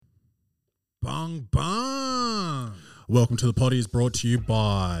Bung Bung. Welcome to the potty is brought to you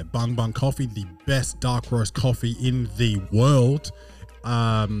by Bung Bung Coffee, the best dark roast coffee in the world.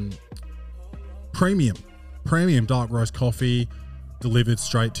 Premium dark roast coffee delivered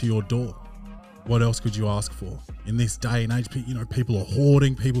straight to your door. What else could you ask for in this day and age? You know, people are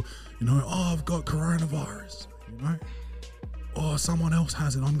hoarding. People, oh, I've got coronavirus. Oh, someone else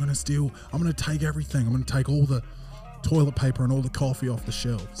has it. I'm going to steal. I'm going to take everything. I'm going to take all the toilet paper and all the coffee off the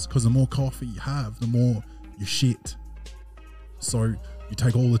shelves, because the more coffee you have, the more you shit. So you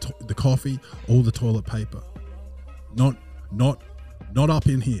take all the coffee, all the toilet paper. Not up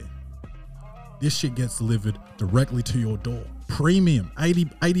in here. This shit gets delivered directly to your door. Premium,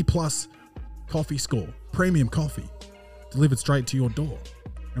 80 plus coffee score. Premium coffee delivered straight to your door.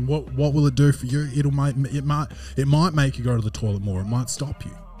 And what will it do for you? It might make you go to the toilet more. It might stop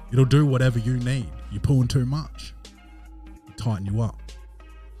you. It'll do whatever you need. You're pulling too much. Tighten you up.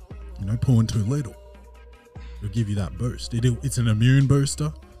 Pulling too little. It'll give you that boost. It's an immune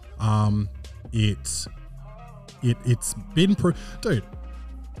booster. It's been dude.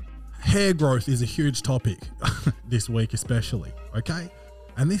 Hair growth is a huge topic this week, especially. Okay,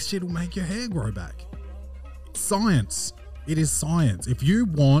 and this shit will make your hair grow back. Science. It is science. If you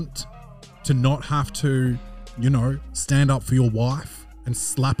want to not have to, stand up for your wife and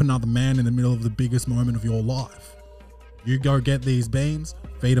slap another man in the middle of the biggest moment of your life, you go get these beans,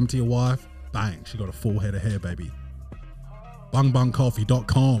 feed them to your wife, bang, she got a full head of hair, baby.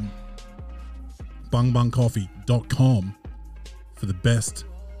 bungbungcoffee.com bungbungcoffee.com for the best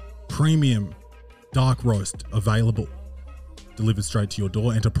premium dark roast available. Delivered straight to your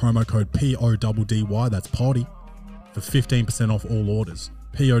door. Enter promo code PODDY, that's potty, for 15% off all orders.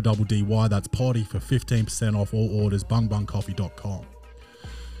 PODDY, that's potty, for 15% off all orders. bungbungcoffee.com.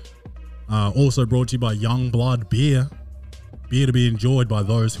 Also brought to you by Youngblood Beer. Beer to be enjoyed by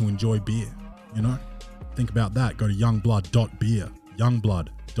those who enjoy beer. Think about that. Go to youngblood.beer.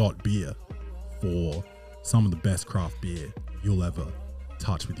 Youngblood.beer for some of the best craft beer you'll ever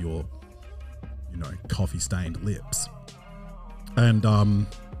touch with your, coffee stained lips. And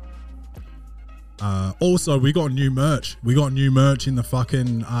also we got new merch. We got new merch in the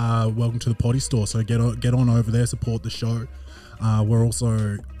fucking Welcome to the Potty store. So get on over there, support the show. We're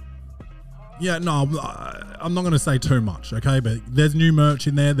also, I'm not going to say too much, okay? But there's new merch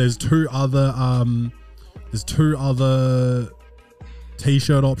in there. There's two other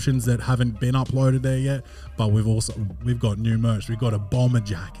t-shirt options that haven't been uploaded there yet. But we've got new merch. We've got a bomber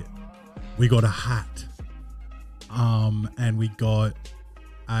jacket. We got a hat. And we got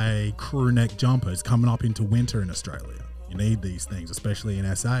a crew neck jumper. It's coming up into winter in Australia. You need these things, especially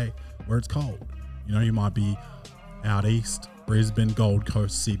in SA where it's cold. You might be out east, Brisbane, Gold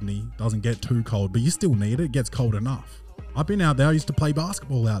Coast, Sydney. Doesn't get too cold, but you still need it. It gets cold enough. I've been out there. I used to play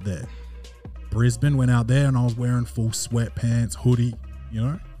basketball out there. Brisbane, went out there and I was wearing full sweatpants, hoodie,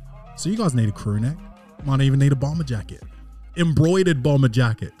 So you guys need a crew neck. Might even need a bomber jacket. Embroidered bomber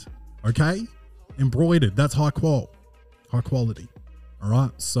jacket. Okay? Embroidered. That's high quality. All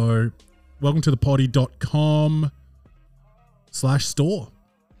right. So welcome to the potty.com/store.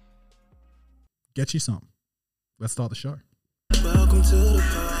 Get you some. Let's start the show. Welcome to the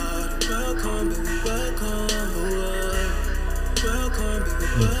pod. Welcome, baby, welcome. Welcome,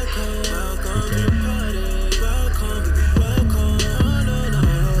 baby, welcome. Welcome to the party. Welcome, baby, welcome.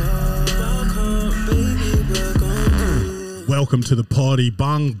 Welcome, baby, welcome. Welcome to the potty.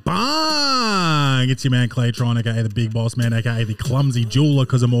 Bung bung. It's your man Claytron, aka the Big Boss Man, aka the Clumsy Jeweler,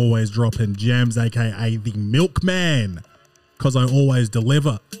 because I'm always dropping gems, aka the Milkman, because I always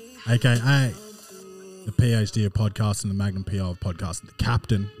deliver, aka the PhD of podcasting, the Magnum PI of podcasting, the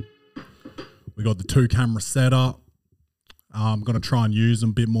Captain. We got the 2-camera setup. I'm going to try and use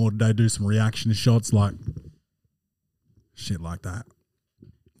them a bit more today, do some reaction shots, like shit like that.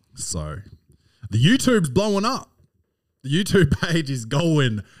 So the YouTube's blowing up. The YouTube page is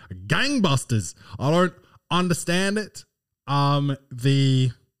going gangbusters. I don't understand it.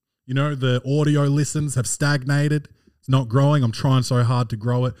 The audio listens have stagnated. It's not growing. I'm trying so hard to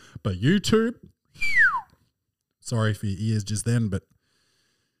grow it, but YouTube, sorry for your ears just then, but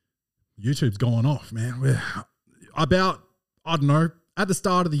YouTube's going off, man. We're about, I don't know, at the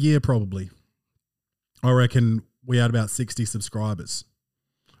start of the year probably, I reckon we had about 60 subscribers.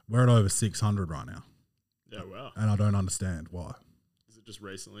 We're at over 600 right now. Yeah, wow. And I don't understand why. Is it just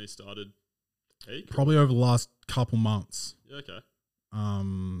recently started to peak? Probably over the last couple months. Yeah, okay.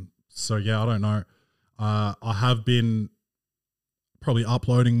 So yeah, I don't know. I have been probably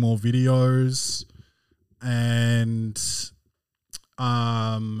uploading more videos and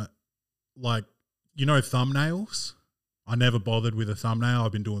thumbnails. I never bothered with a thumbnail.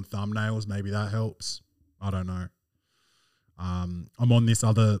 I've been doing thumbnails. Maybe that helps. I don't know. I'm on this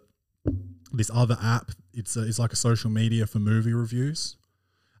other app. It's like a social media for movie reviews,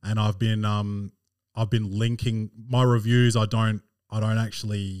 and I've been linking my reviews. I don't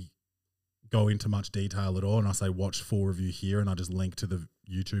actually go into much detail at all, and I say watch full review here, and I just link to the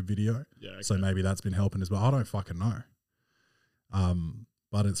YouTube video. Yeah. Okay. So maybe that's been helping as well. I don't fucking know.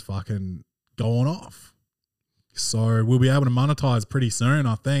 But it's fucking going off. So we'll be able to monetize pretty soon.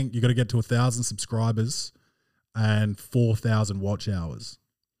 I think you got to get to 1,000 subscribers and 4,000 watch hours,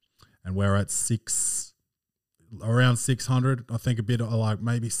 and we're at around 600. I think a bit of like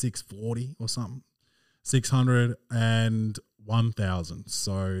maybe 640 or something. 600 and 1,000.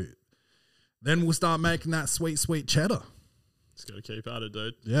 So then we'll start making that sweet, sweet cheddar. Just got to keep at it,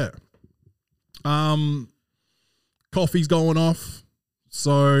 dude. Yeah. Coffee's going off.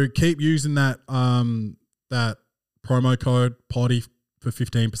 So keep using that that promo code PODDY for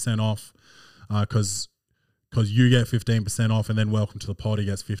 15% off, because you get 15% off, and then Welcome to the Poddy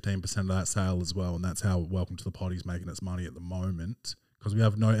gets 15% of that sale as well, and that's how Welcome to the Poddy's making its money at the moment, because we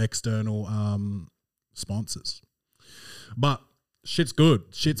have no external sponsors. But shit's good.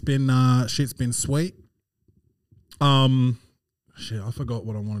 Shit's been sweet. Shit, I forgot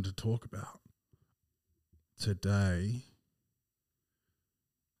what I wanted to talk about today.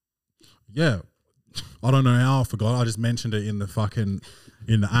 Yeah. I don't know how I forgot. I just mentioned it in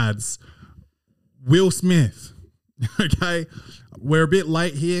the ads. Will Smith. Okay. We're a bit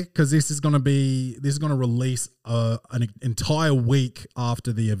late here because this is going to release an entire week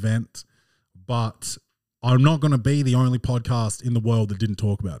after the event, but I'm not going to be the only podcast in the world that didn't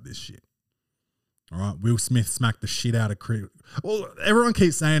talk about this shit. All right. Will Smith smacked the shit out of Chris. Well, everyone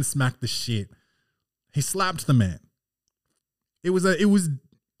keeps saying smack the shit. He slapped the man. It was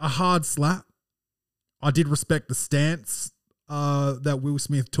a hard slap. I did respect the stance that Will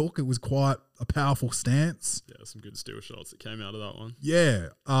Smith took. It was quite a powerful stance. Yeah, some good still shots that came out of that one. Yeah.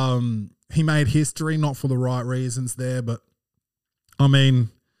 He made history, not for the right reasons there, but I mean,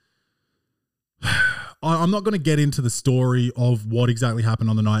 I'm not going to get into the story of what exactly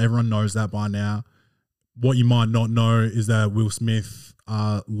happened on the night. Everyone knows that by now. What you might not know is that Will Smith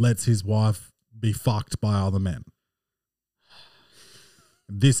lets his wife be fucked by other men.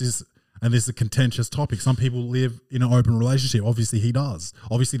 This is a contentious topic. Some people live in an open relationship. Obviously, he does.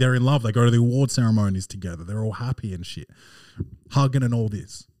 Obviously, they're in love. They go to the award ceremonies together. They're all happy and shit, hugging and all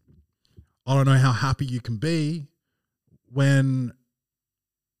this. I don't know how happy you can be when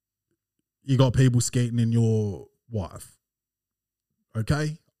you got people skating in your wife.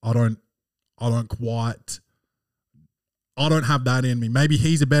 Okay? I don't have that in me. Maybe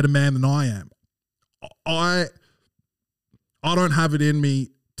he's a better man than I am. I don't have it in me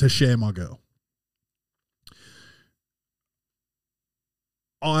to share my girl.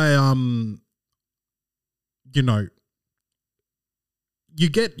 You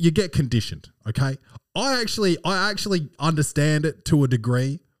get conditioned, okay? I actually understand it to a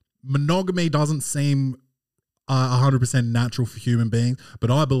degree. Monogamy doesn't seem 100% natural for human beings,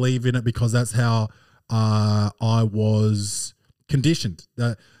 but I believe in it because that's how I was conditioned.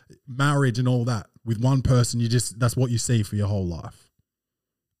 That marriage and all that with one person, that's what you see for your whole life.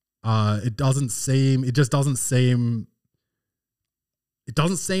 It doesn't seem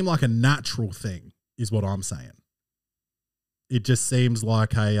like a natural thing, is what I'm saying. It just seems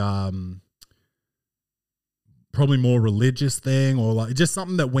like a probably more religious thing, or like just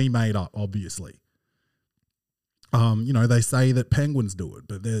something that we made up, obviously. They say that penguins do it,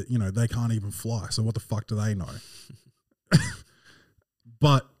 but they can't even fly. So what the fuck do they know?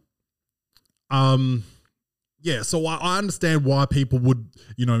 But, yeah, so I understand why people would,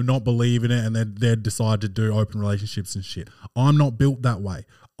 not believe in it and they'd decide to do open relationships and shit. I'm not built that way.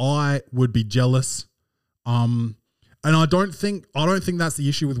 I would be jealous. And I don't think that's the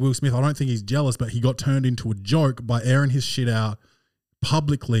issue with Will Smith. I don't think he's jealous, but he got turned into a joke by airing his shit out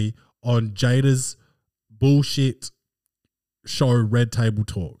publicly on Jada's bullshit show Red Table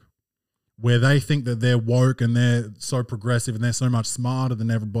Talk, where they think that they're woke and they're so progressive and they're so much smarter than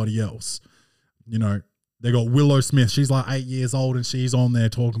everybody else. They got Willow Smith. She's like 8 years old and she's on there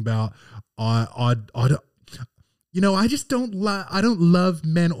talking about I don't love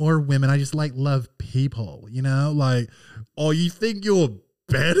men or women. I just love people, you think you're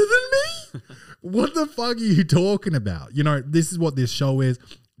better than me? What the fuck are you talking about? This is what this show is.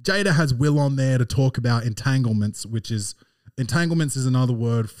 Jada has Will on there to talk about entanglements, entanglements is another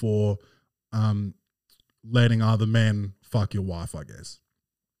word for letting other men fuck your wife, I guess.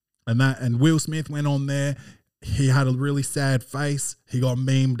 And Will Smith went on there. He had a really sad face. He got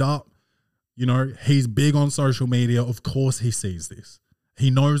memed up. You know, he's big on social media. Of course he sees this. He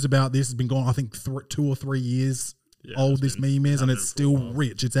knows about this. It's been gone, I think, 2 or 3 years old, this meme is, and it's still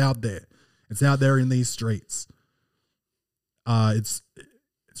rich. It's out there. It's out there in these streets. It's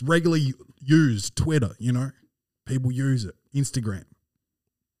regularly used. Twitter, you know, people use it. Instagram.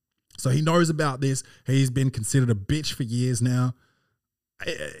 So he knows about this. He's been considered a bitch for years now.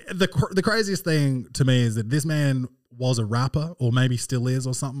 The craziest thing to me is that this man was a rapper, or maybe still is,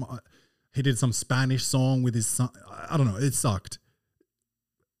 or something. He did some Spanish song with his son. I don't know. It sucked.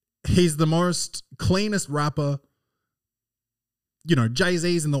 He's the most cleanest rapper. You know,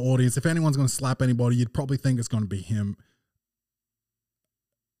 Jay-Z's in the audience. If anyone's going to slap anybody, you'd probably think it's going to be him.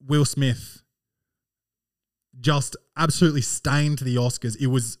 Will Smith just absolutely stained the Oscars. It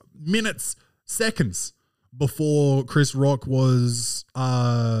was minutes, seconds before Chris Rock was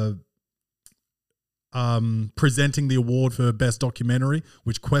presenting the award for Best Documentary,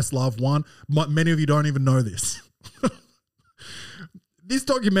 which Questlove won. Many of you don't even know this. This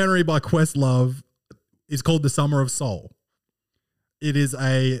documentary by Questlove is called The Summer of Soul. It is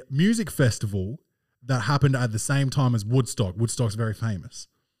a music festival that happened at the same time as Woodstock. Woodstock's very famous.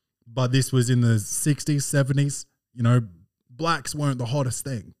 But this was in the 60s, 70s. You know, blacks weren't the hottest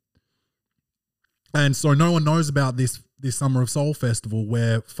thing. And so no one knows about this Summer of Soul festival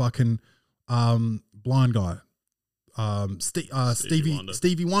where fucking blind guy,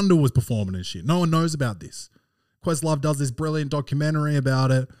 Stevie Wonder was performing and shit. No one knows about this. Questlove does this brilliant documentary about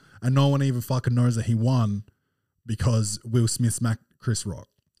it, and no one even fucking knows that he won because Will Smith smacked Chris Rock.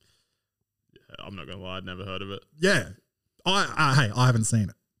 Yeah, I'm not gonna lie, I'd never heard of it. Yeah, I haven't seen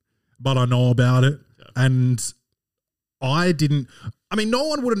it, but I know about it, and I didn't. I mean, no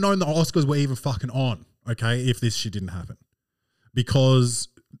one would have known the Oscars were even fucking on. Okay, if this shit didn't happen, because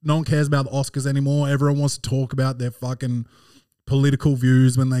no one cares about the Oscars anymore. Everyone wants to talk about their fucking political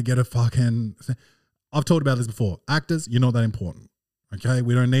views when they get a fucking thing. I've talked about this before. Actors, you're not that important. Okay?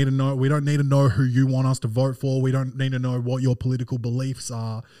 We don't need to know. We don't need to know who you want us to vote for. We don't need to know what your political beliefs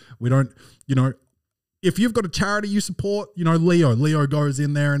are. We don't, you know, if you've got a charity you support, you know, Leo goes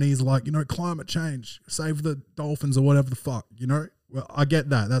in there and he's like, you know, climate change, save the dolphins or whatever the fuck, you know? Well, I get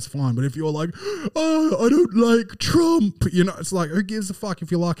that. That's fine. But if you're like, oh, I don't like Trump, you know, it's like, who gives a fuck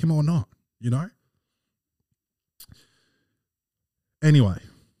if you like him or not, you know? Anyway,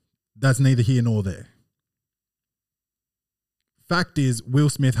 that's neither here nor there. Fact is, Will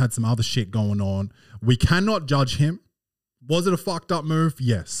Smith had some other shit going on. We cannot judge him. Was it a fucked up move?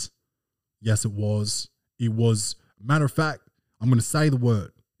 Yes. Yes, it was. It was, matter of fact, I'm going to say the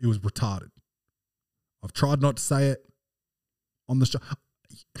word. It was retarded. I've tried not to say it on the show.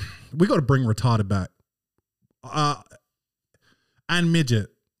 We got to bring retarded back. And midget.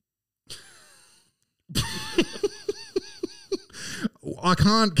 I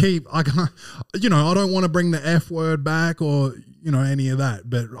can't, you know, I don't want to bring the F word back or, you know, any of that.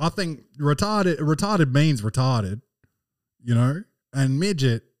 But I think retarded means retarded, you know, and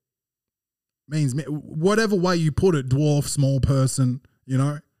midget means whatever way you put it, dwarf, small person, you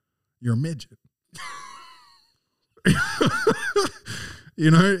know, you're a midget.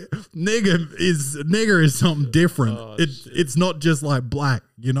 You know, nigger is something different. Oh, it's not just like black,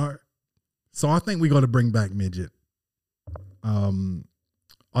 you know. So I think we got to bring back midget. I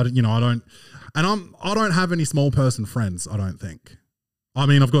don't have any small person friends. I don't think. I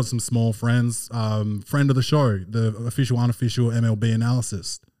mean, I've got some small friends. Friend of the show, the official, unofficial MLB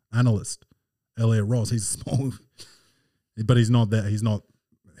analyst, Elliot Ross. He's small, but he's not that. He's not.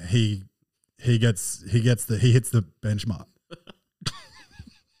 He hits the benchmark.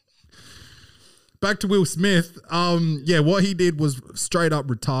 Back to Will Smith. Yeah, what he did was straight up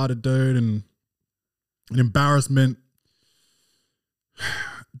retarded, dude, and an embarrassment.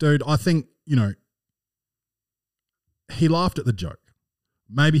 Dude, I think, you know, he laughed at the joke.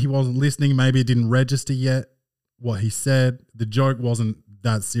 Maybe he wasn't listening. Maybe it didn't register yet what he said. The joke wasn't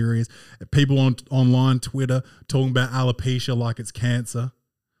that serious. People online, Twitter, talking about alopecia like it's cancer.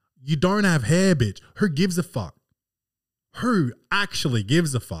 You don't have hair, bitch. Who gives a fuck? Who actually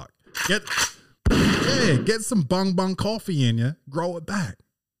gives a fuck? Get some bung coffee in you. Grow it back.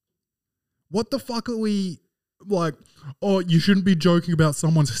 What the fuck are we... Like, oh, you shouldn't be joking about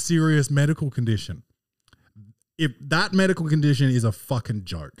someone's serious medical condition. If that medical condition is a fucking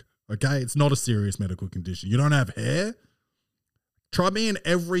joke, okay? It's not a serious medical condition. You don't have hair? Try being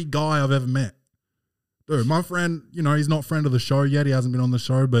every guy I've ever met. Dude, my friend, you know, he's not friend of the show yet. He hasn't been on the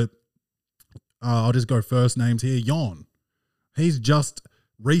show, but I'll just go first names here. Yon. He's just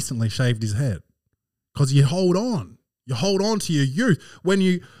recently shaved his head because you hold on. You hold on to your youth. When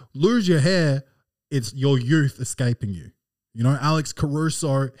you lose your hair, it's your youth escaping you. You know, Alex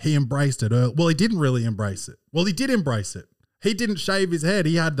Caruso, he embraced it. Well, he didn't really embrace it. Well, he did embrace it. He didn't shave his head.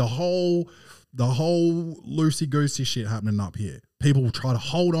 He had the whole loosey-goosey shit happening up here. People try to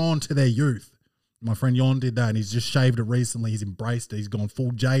hold on to their youth. My friend Yon did that, and he's just shaved it recently. He's embraced it. He's gone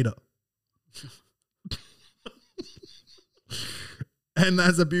full Jada. And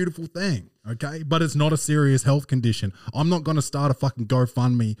that's a beautiful thing, okay? But it's not a serious health condition. I'm not going to start a fucking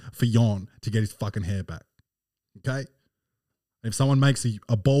GoFundMe for Yon to get his fucking hair back, okay? If someone makes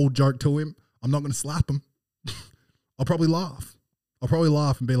a bold joke to him, I'm not going to slap him. I'll probably laugh. I'll probably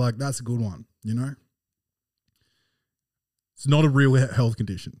laugh and be like, that's a good one, you know? It's not a real health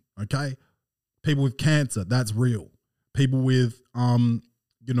condition, okay? People with cancer, that's real. People with, you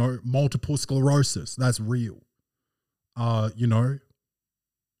know, multiple sclerosis, that's real. You know,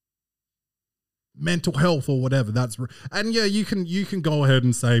 mental health or whatever, that's real. And yeah, you can go ahead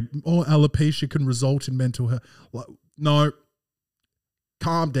and say, oh, alopecia can result in mental health. Like, no,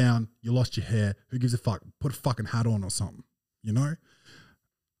 calm down. You lost your hair. Who gives a fuck? Put a fucking hat on or something, you know?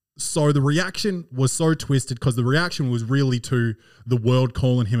 So the reaction was so twisted because the reaction was really to the world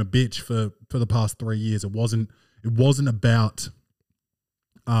calling him a bitch for the past 3 years. It wasn't about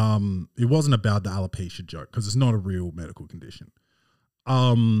the alopecia joke because it's not a real medical condition.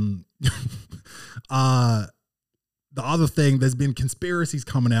 The other thing, there's been conspiracies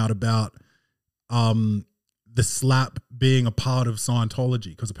coming out about the slap being a part of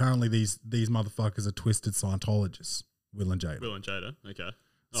Scientology because apparently these motherfuckers are twisted Scientologists, Will and Jada. Okay.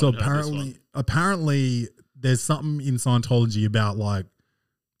 So apparently there's something in Scientology about like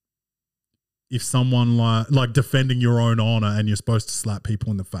if someone like defending your own honor and you're supposed to slap people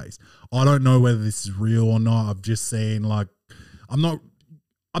in the face. I don't know whether this is real or not. I've just seen like I'm not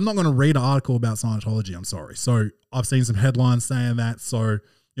going to read an article about Scientology. I'm sorry. So I've seen some headlines saying that. So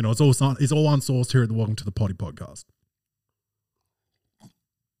you know it's all unsourced here at the Welcome to the Potty podcast.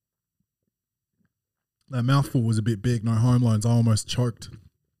 That mouthful was a bit big. No home loans. I almost choked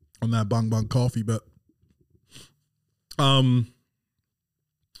on that bung coffee, but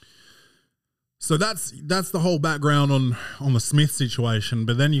so that's the whole background on the Smith situation.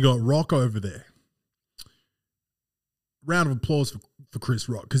 But then you got Rock over there. Round of applause for Chris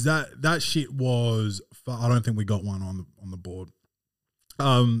Rock because that shit was. I don't think we got one on the board.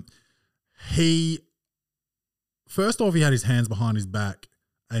 He first off he had his hands behind his back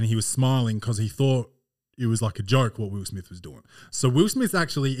and he was smiling because he thought it was like a joke what Will Smith was doing. So Will Smith's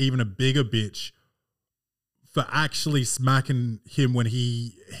actually even a bigger bitch for actually smacking him when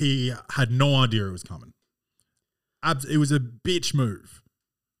he had no idea it was coming. It was a bitch move.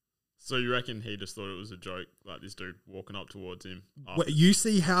 So you reckon he just thought it was a joke, like this dude walking up towards him? Well, you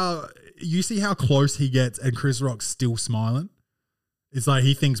see how close he gets and Chris Rock's still smiling? It's like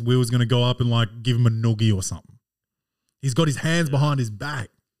he thinks Will's going to go up and like give him a noogie or something. He's got his hands behind his back.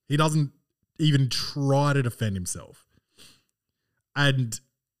 He doesn't even try to defend himself. And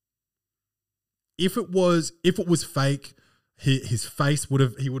if it was fake, his face would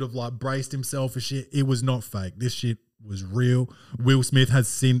have like braced himself for shit. It was not fake. This shit was real. Will Smith has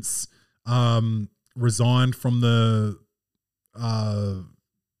since resigned from the Oscars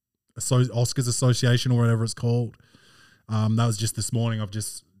Association or whatever it's called. That was just this morning. I've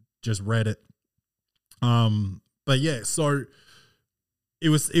just read it. But yeah, so it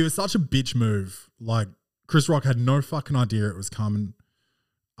was such a bitch move. Like Chris Rock had no fucking idea it was coming.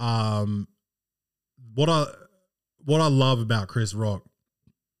 What I love about Chris Rock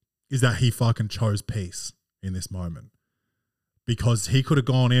is that he fucking chose peace in this moment because he could have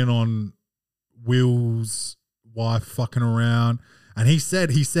gone in on Will's wife fucking around and he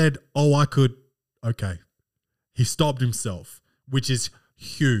said, oh, I could. Okay. He stopped himself, which is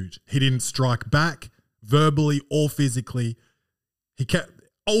huge. He didn't strike back verbally or physically. He kept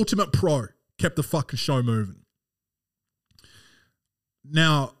ultimate pro, kept the fucking show moving.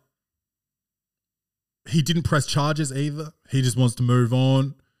 Now, he didn't press charges either. He just wants to move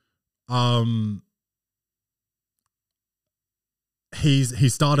on. He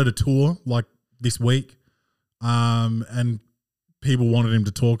started a tour like this week, and people wanted him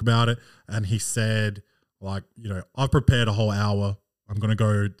to talk about it. And he said, like, you know, I've prepared a whole hour. I'm going to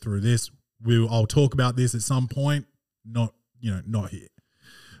go through this. I'll talk about this at some point. Not here.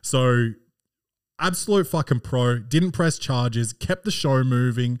 So absolute fucking pro. Didn't press charges. Kept the show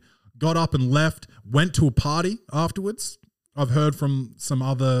moving. Got up and left. Went to a party afterwards. I've heard from some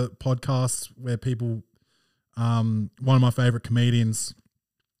other podcasts where people, one of my favorite comedians,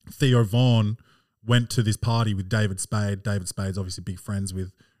 Theo Vaughn, went to this party with David Spade. David Spade's obviously big friends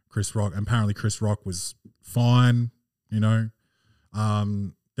with Chris Rock. And apparently Chris Rock was fine, you know.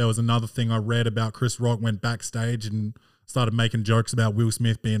 There was another thing I read about Chris Rock went backstage and started making jokes about Will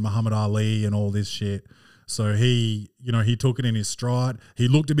Smith being Muhammad Ali and all this shit. So he, you know, he took it in his stride. He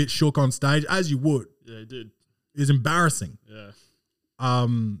looked a bit shook on stage, as you would. Yeah, he did. It was embarrassing. Yeah.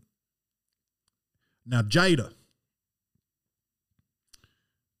 Now, Jada,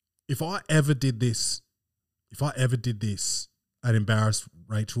 if I ever did this and embarrassed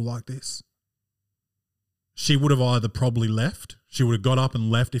Rachel like this, she would have either probably left. She would have got up and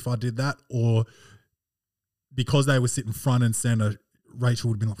left if I did that, or because they were sitting front and center, Rachel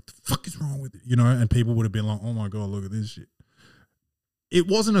would have been like, what the fuck is wrong with it? You know, and people would have been like, oh my God, look at this shit. It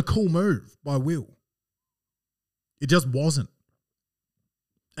wasn't a cool move by Will. It just wasn't.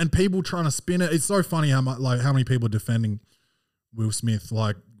 And people trying to spin it. It's so funny how many people are defending Will Smith,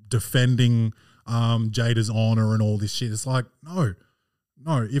 like defending Jada's honor and all this shit. It's like, no.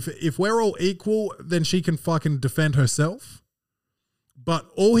 If we're all equal, then she can fucking defend herself. But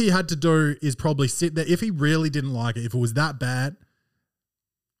all he had to do is probably sit there. If he really didn't like it, if it was that bad,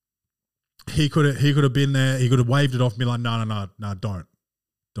 he could have been there. He could have waved it off and been like, no, don't.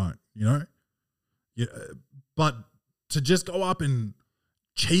 You know? Yeah, but to just go up and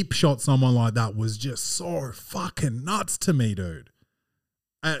cheap shot someone like that was just so fucking nuts to me, dude.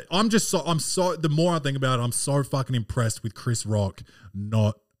 The more I think about it, I'm so fucking impressed with Chris Rock.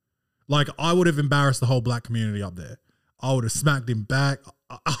 Not like I would have embarrassed the whole black community up there. I would have smacked him back.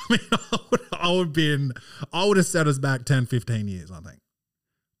 I mean, I would have set us back 10, 15 years, I think.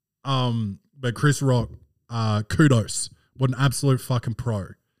 But Chris Rock, kudos. What an absolute fucking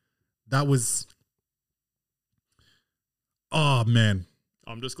pro. That was, oh man.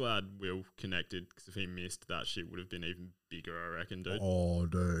 I'm just glad Will connected, because if he missed, that shit would have been even bigger, I reckon, dude. Oh,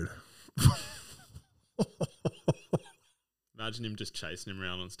 dude. Imagine him just chasing him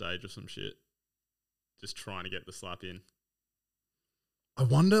around on stage or some shit. Just trying to get the slap in. I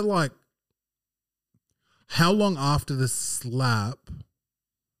wonder, like, how long after the slap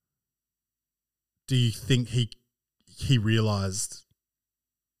do you think he realized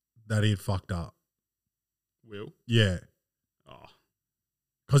that he had fucked up? Will? Yeah. Oh.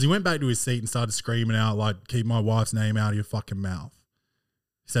 Because he went back to his seat and started screaming out, like, keep my wife's name out of your fucking mouth.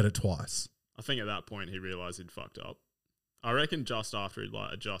 He said it twice. I think at that point he realised he'd fucked up. I reckon just after he'd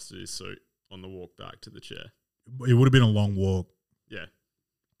like adjusted his suit on the walk back to the chair. It would have been a long walk. Yeah.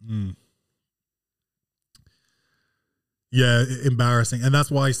 Yeah, embarrassing. And that's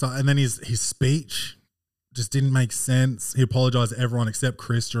why he started. And then his speech just didn't make sense. He apologized to everyone except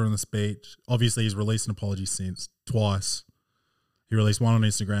Chris during the speech. Obviously, he's released an apology since, twice. He released one on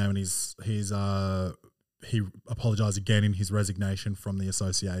Instagram, and he apologized again in his resignation from the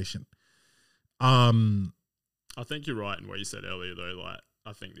association. I think you're right in what you said earlier, though. Like,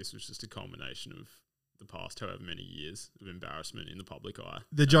 I think this was just a culmination of the past however many years of embarrassment in the public eye.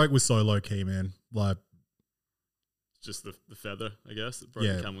 The joke was so low key, man. Like, just the feather, I guess, that broke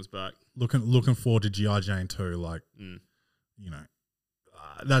the camel's back. Looking forward to G.I. Jane 2. Like, you know,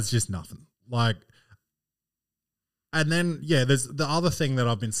 that's just nothing. Like, and then, yeah, there's the other thing that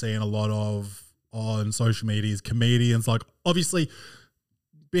I've been seeing a lot of on social media is comedians. Like, obviously,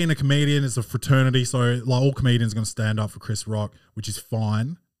 being a comedian is a fraternity, so like all comedians are going to stand up for Chris Rock, which is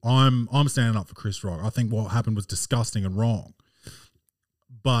fine. I'm standing up for Chris Rock. I think what happened was disgusting and wrong.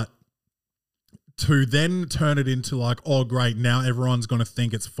 But to then turn it into like, oh great, now everyone's going to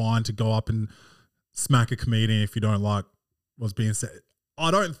think it's fine to go up and smack a comedian if you don't like what's being said.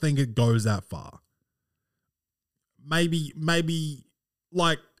 I don't think it goes that far. Maybe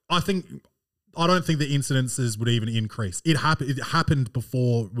like I don't think the incidences would even increase. It happened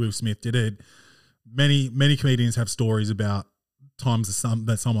before Will Smith did it. Many comedians have stories about times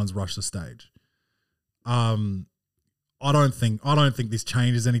that someone's rushed the stage. I don't think this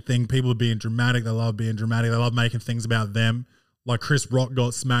changes anything. People are being dramatic. They love being dramatic. They love making things about them. Like Chris Rock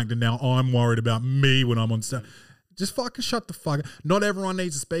got smacked and now I'm worried about me when I'm on stage. Just fucking shut the fuck up. Not everyone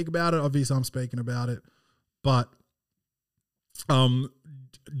needs to speak about it. Obviously I'm speaking about it. But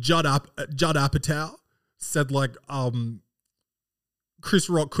Judd Apatow said like Chris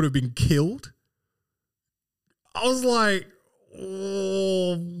Rock could have been killed. I was like,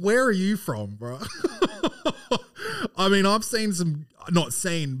 oh, where are you from, bro? I mean, I've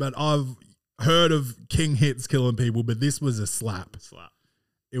heard of king hits killing people, but this was a slap.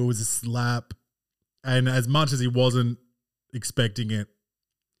 It was a slap. And as much as he wasn't expecting it,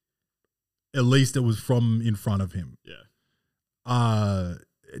 at least it was from in front of him. Yeah.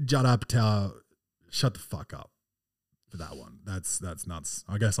 Judd Apatow, shut the fuck up for that one. That's nuts.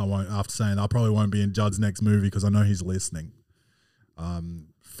 I guess I won't, after saying that, I probably won't be in Judd's next movie because I know he's listening.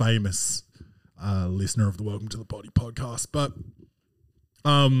 Famous listener of the Welcome to the Body podcast. But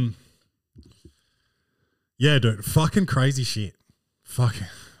Yeah, dude. Fucking crazy shit.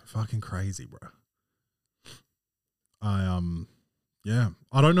 Fucking crazy, bro. Yeah.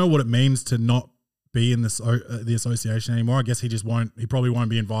 I don't know what it means to not be in this the association anymore. I guess he probably won't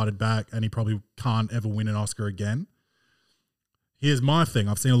be invited back, and he probably can't ever win an Oscar again. Here's my thing.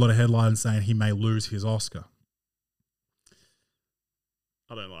 I've seen a lot of headlines saying he may lose his Oscar.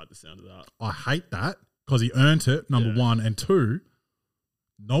 I don't like the sound of that. I hate that because he earned it, number one. And two,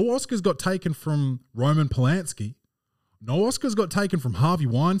 no Oscars got taken from Roman Polanski. No Oscars got taken from Harvey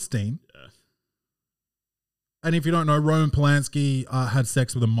Weinstein. Yeah. And if you don't know, Roman Polanski had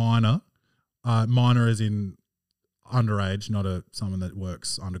sex with a minor. Minor as in underage, not someone that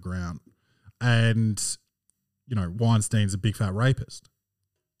works underground. And, you know, Weinstein's a big fat rapist.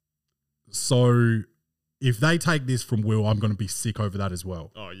 So if they take this from Will, I'm going to be sick over that as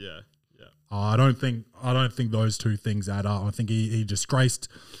well. Oh, yeah. Yeah. I don't think those two things add up. I think he disgraced,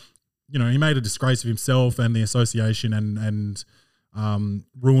 you know, he made a disgrace of himself and the association and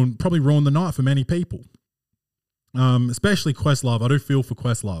probably ruined the night for many people. Especially Questlove. I do feel for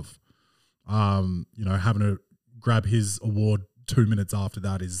Questlove. You know, having to grab his award 2 minutes after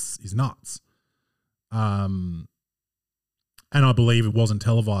that is nuts. And I believe it wasn't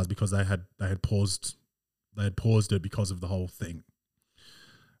televised because they had paused it because of the whole thing.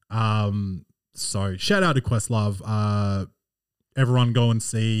 So shout out to Questlove. Everyone go and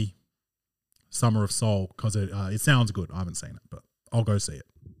see Summer of Soul because it sounds good. I haven't seen it, but I'll go see it.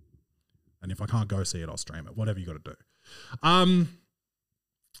 And if I can't go see it, I'll stream it. Whatever you got to do.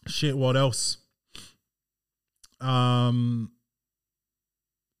 Shit, what else? That's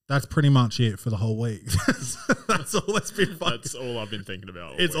pretty much it for the whole week. That's all that's been fucking. That's all I've been thinking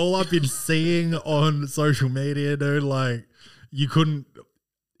about. It's all I've been seeing on social media, dude. Like, you couldn't.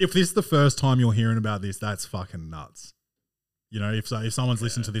 If this is the first time you're hearing about this, that's fucking nuts. You know, if someone's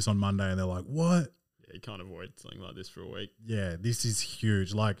listened to this on Monday and they're like, "What?" Yeah, you can't avoid something like this for a week. Yeah, this is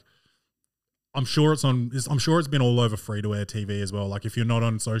huge. Like, I'm sure it's been all over free to air TV as well. Like, if you're not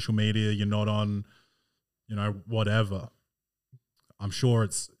on social media, you're not on, you know, whatever. I'm sure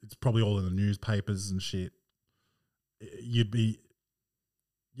it's probably all in the newspapers and shit. You'd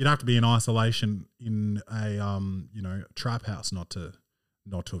have to be in isolation in a you know, trap house not to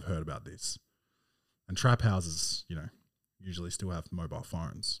have heard about this. And trap houses, you know, usually still have mobile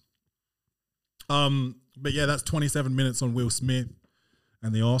phones. But yeah, that's 27 minutes on Will Smith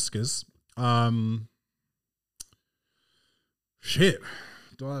and the Oscars. Shit.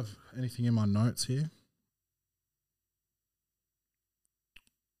 Do I have anything in my notes here?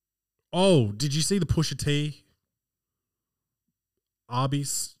 Oh, did you see the Pusha T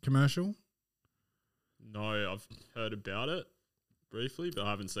Arby's commercial? No, I've heard about it briefly, but I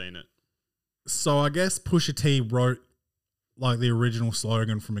haven't seen it. So I guess Pusha T wrote like the original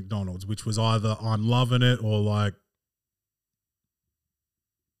slogan for McDonald's, which was either "I'm loving it" or like,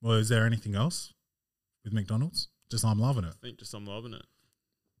 well, is there anything else with McDonald's? Just "I'm loving it." I think just "I'm loving it."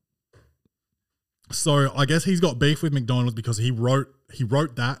 So I guess he's got beef with McDonald's because he wrote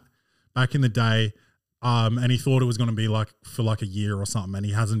that back in the day, and he thought it was going to be like for like a year or something, and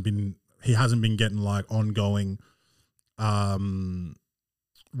he hasn't been getting like ongoing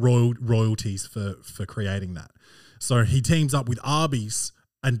royalties for creating that. So he teams up with Arby's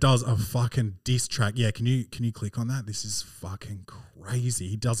and does a fucking diss track. Yeah, can you click on that? This is fucking crazy.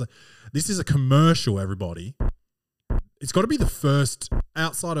 He does this is a commercial, everybody. It's got to be the first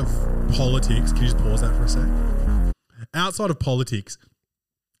outside of politics. Can you just pause that for a sec? Outside of politics,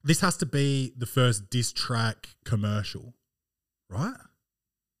 this has to be the first diss track commercial, right?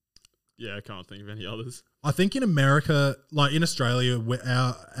 Yeah, I can't think of any others. I think in America, like in Australia,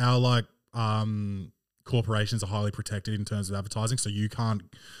 our like corporations are highly protected in terms of advertising. So you can't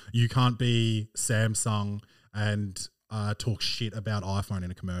be Samsung and talk shit about iPhone in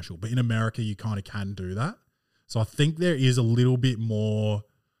a commercial. But in America, you kind of can do that. So I think there is a little bit more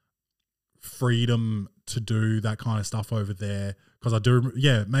freedom to do that kind of stuff over there. Because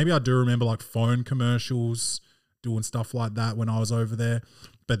maybe I do remember like phone commercials doing stuff like that when I was over there.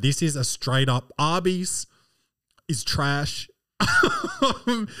 But this is a straight up Arby's is trash.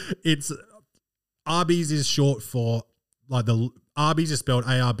 Arby's is short for like Arby's is spelled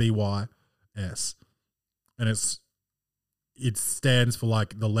ARBYS, and it stands for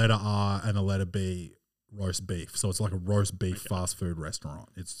like the letter R and the letter B, roast beef. So it's like a roast beef fast food restaurant.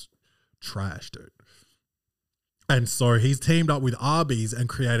 It's trash, dude. And so he's teamed up with Arby's and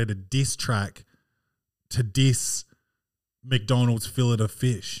created a diss track to diss McDonald's fillet of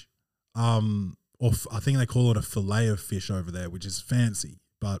fish. I think they call it a fillet of fish over there, which is fancy.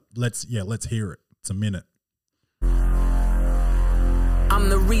 But let's hear it. It's a minute. I'm I'm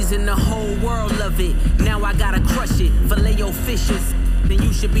the reason the whole world love it. Now I gotta crush it. Filet-O-Fishes. Then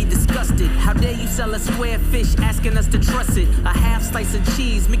you should be disgusted. How dare you sell a square fish, asking us to trust it? A half slice of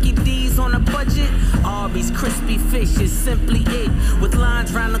cheese, Mickey D's on a budget. Arby's crispy fish is simply it. With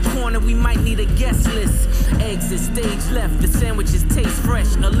lines round the corner, we might need a guest list. Eggs at stage left, the sandwiches taste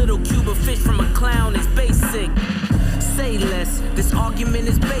fresh. A little cube of fish from a clown is basic. Say less, this argument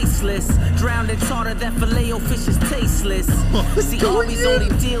is baseless. Drowned in tartar, that Filet-O-Fish is tasteless. See, Arby's only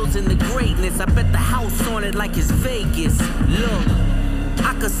deals in the greatness. I bet the house on it like it's Vegas. Look,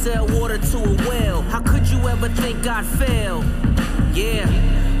 I could sell water to a whale. How could you ever think I'd fail? Yeah,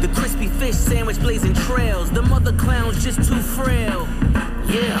 the crispy fish sandwich blazing trails. The mother clown's just too frail.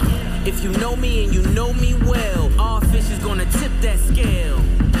 Yeah, if you know me and you know me well, our fish is gonna tip that scale.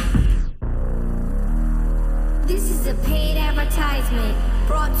 This is a paid advertisement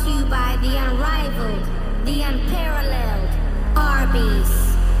brought to you by the unrivaled, the unparalleled Arby's.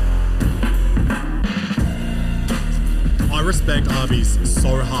 I respect Arby's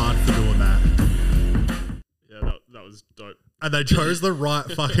so hard for doing that. Yeah, that was dope. And they chose the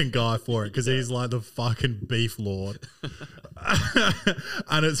right fucking guy for it because he's like the fucking beef lord.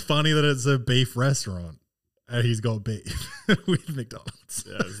 And it's funny that it's a beef restaurant and he's got beef with McDonald's.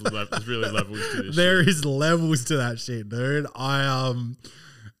 Yeah, there's really levels to this. There is levels to that shit, dude. I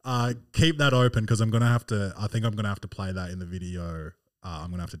keep that open because I think I'm gonna have to play that in the video.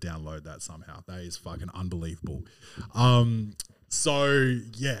 I'm gonna have to download that somehow. That is fucking unbelievable. So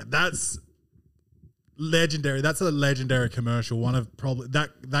yeah, that's legendary. That's a legendary commercial. One of probably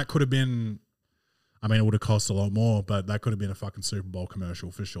that could have been. I mean, it would have cost a lot more, but that could have been a fucking Super Bowl commercial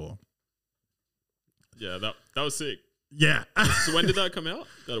for sure. Yeah, that was sick. Yeah. So when did that come out?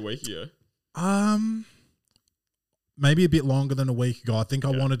 About a week ago. Maybe a bit longer than a week ago. I think I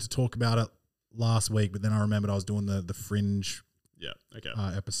wanted to talk about it last week, but then I remembered I was doing the Fringe. Yeah. Okay.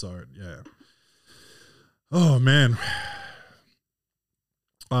 Episode. Yeah. Oh man.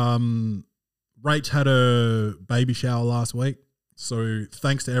 Rach had a baby shower last week. So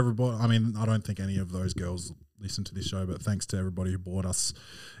thanks to everybody. I mean, I don't think any of those girls listen to this show, but thanks to everybody who bought us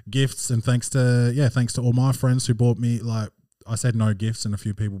gifts, and thanks to all my friends who bought me, like I said, no gifts, and a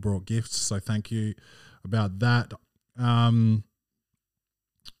few people brought gifts. So thank you about that.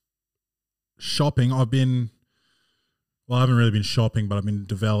 Shopping. I haven't really been shopping, but I've been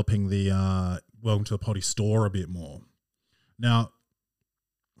developing the Welcome to the Potty store a bit more. Now,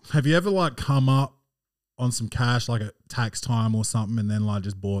 have you ever like come up on some cash like at tax time or something and then like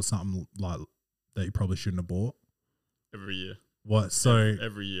just bought something like that you probably shouldn't have bought? Every year. What? So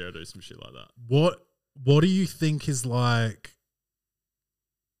every year I do some shit like that. What do you think is like?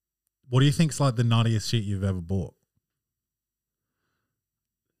 What do you think's like the nuttiest shit you've ever bought?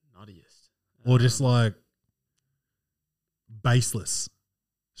 Nuttiest. Or just like baseless.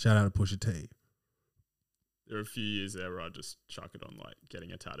 Shout out to Pusha T. There are a few years there where I just chuck it on like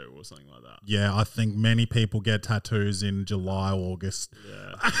getting a tattoo or something like that. Yeah, I think many people get tattoos in July, August.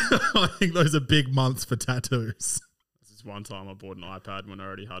 Yeah. I think those are big months for tattoos. This is one time I bought an iPad when I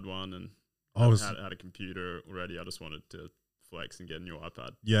already had one and had a computer already. I just wanted to flex and get a new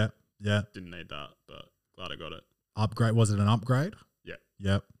iPad. Yeah. Didn't need that, but glad I got it. Upgrade? Was it an upgrade? Yeah.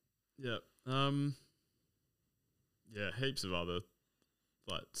 Yep. Yeah. Yeah, heaps of other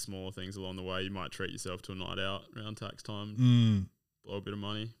like smaller things along the way. You might treat yourself to a night out around tax time, blow a bit of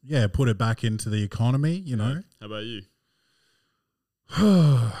money. Yeah, put it back into the economy, you know. How about you?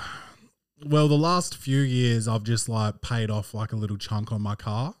 Well, the last few years I've just like paid off like a little chunk on my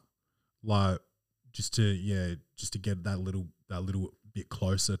car, like just to get that little bit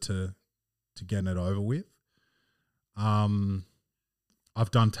closer to getting it over with. I've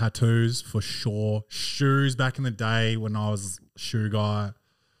done tattoos for sure. Shoes back in the day when I was a shoe guy.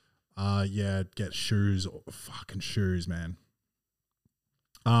 Get shoes, fucking shoes, man.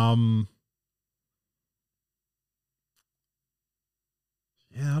 I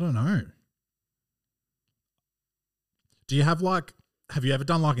don't know. Do you have you ever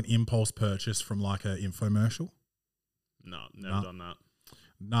done like an impulse purchase from like an infomercial? No, never done that.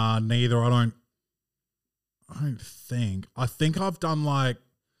 Nah, neither. I don't think. I think I've done like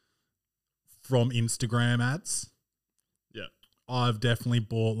from Instagram ads. Yeah. I've definitely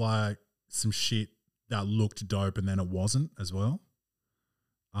bought like some shit that looked dope and then it wasn't as well.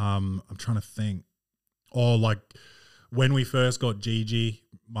 I'm trying to think. Oh, like when we first got Gigi,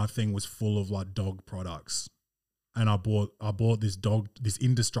 my thing was full of like dog products. And I bought this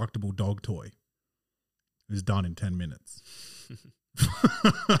indestructible dog toy. It was done in 10 minutes.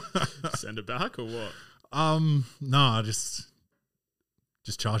 Send it back or what? No, I just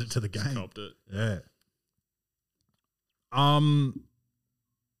charge it to the game. Copped it. Yeah.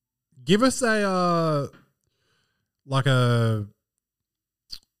 Give us a like a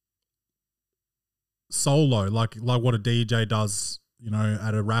solo, like what a DJ does, you know,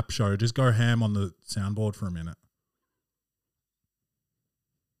 at a rap show. Just go ham on the soundboard for a minute.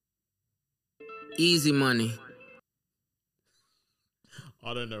 Easy money.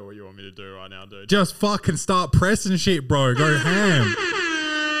 I don't know what you want me to do right now, dude. Just fucking start pressing shit, bro. Go ham.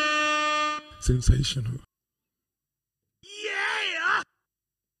 Sensational. Yeah!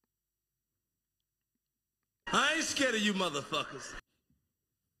 I ain't scared of you motherfuckers.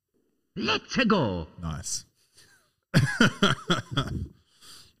 Let's go. Nice.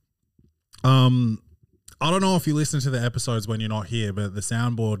 I don't know if you listen to the episodes when you're not here, but the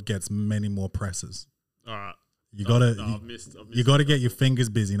soundboard gets many more presses. All right. You gotta, I've missed you gotta get your fingers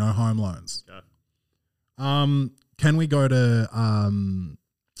busy. No home loans. Okay. Can we go to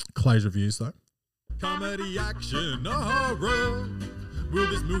Clay's reviews though? Comedy, action, horror. Will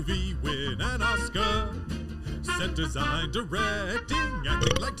this movie win an Oscar? Set design, directing,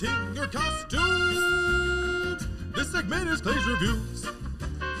 acting, lighting, or costumes. This segment is Clay's reviews.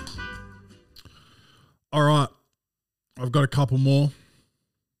 All right, I've got a couple more.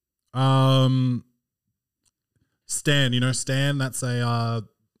 Stan, you know Stan? That's a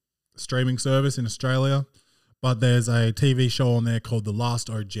streaming service in Australia, but there's a TV show on there called The Last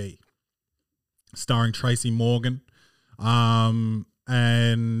OG, starring Tracy Morgan. And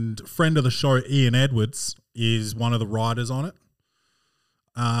friend of the show, Ian Edwards, is one of the writers on it.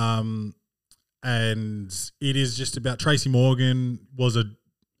 And it is just about Tracy Morgan was a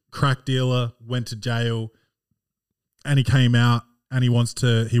crack dealer, went to jail, and he came out and he wants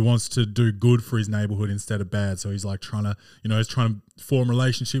to do good for his neighborhood instead of bad. So he's like trying to form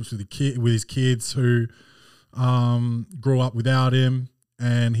relationships with his kids who grew up without him,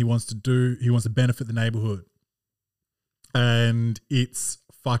 and he wants to benefit the neighborhood. And it's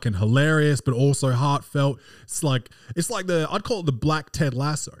fucking hilarious, but also heartfelt. It's like I'd call it the Black Ted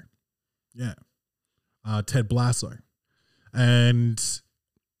Lasso. Yeah. Ted Lasso. And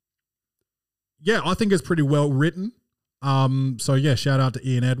yeah, I think it's pretty well written. So yeah, shout out to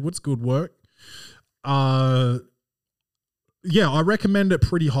Ian Edwards. Good work. Yeah, I recommend it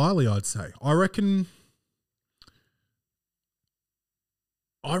pretty highly, I'd say. I reckon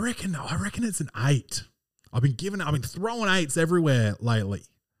it's an 8. I've been throwing 8s everywhere lately.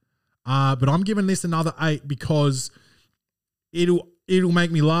 But I'm giving this another 8 because it'll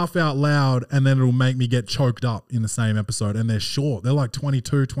make me laugh out loud, and then it'll make me get choked up in the same episode. And they're short. They're like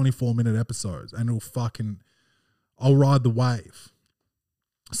 22, 24-minute episodes, and I'll ride the wave.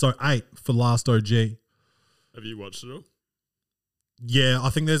 So 8 for Last OG. Have you watched it all? Yeah, I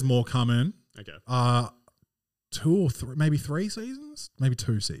think there's more coming. Okay. 2 or 3, maybe 3 seasons, maybe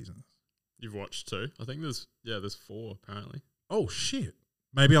 2 seasons. You've watched 2? I think there's 4 apparently. Oh shit!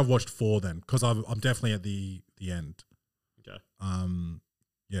 Maybe I've watched 4 then, because I'm definitely at the end. Okay.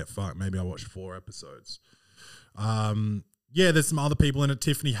 Yeah, fuck. Maybe I watched 4 episodes. Yeah, there's some other people in it.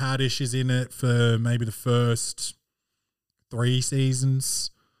 Tiffany Haddish is in it for maybe the first 3 seasons.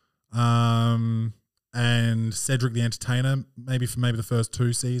 And Cedric the Entertainer maybe for the first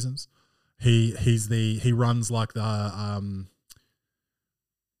 2 seasons. He runs like the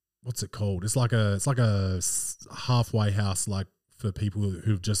what's it called? It's like a halfway house, like for people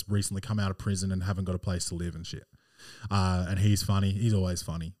who've just recently come out of prison and haven't got a place to live and shit. And he's funny. He's always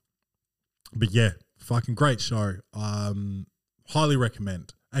funny. But yeah, fucking great show. Highly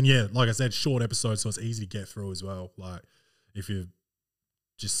recommend. And yeah, like I said, short episodes, so it's easy to get through as well. Like if you're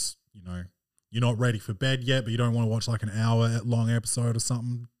just, you're not ready for bed yet, but you don't want to watch like an hour long episode or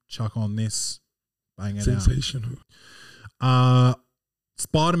something, chuck on this, bang it Sensational. out.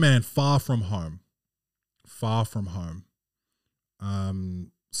 Spider-Man Far From Home. Far From Home.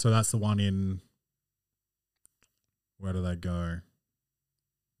 So that's the one in, where do they go?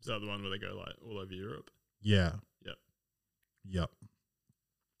 Is that the one where they go like all over Europe? Yeah. Yep.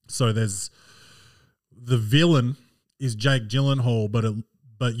 So there's the villain is Jake Gyllenhaal,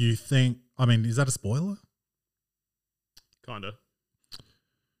 but you think, is that a spoiler? Kinda.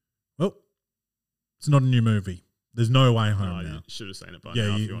 Well, it's not a new movie. There's no way home now. You should have seen it by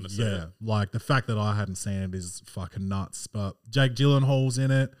now if you want to see it. Like the fact that I hadn't seen it is fucking nuts. But Jake Gyllenhaal's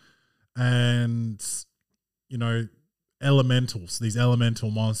in it, and elementals, these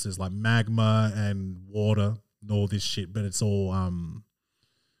elemental monsters like magma and water and all this shit. But it's all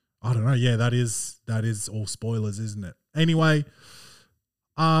I don't know. Yeah, that is all spoilers, isn't it? Anyway,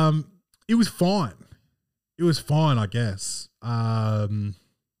 it was fine. It was fine, I guess.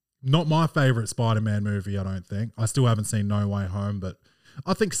 Not my favorite Spider-Man movie, I don't think. I still haven't seen No Way Home, but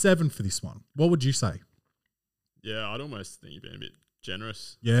I think 7 for this one. What would you say? Yeah, I'd almost think you've been a bit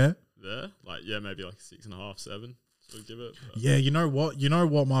generous. Yeah? there. Like, yeah, maybe like 6.5, 7. So give it. But Yeah, you know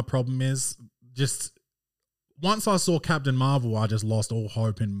what my problem is? Just once I saw Captain Marvel, I just lost all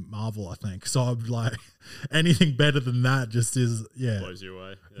hope in Marvel, I think. So I'm like, anything better than that just is, blows you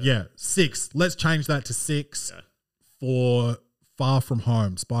away. Yeah, 6. Let's change that to 6 Yeah. for Far From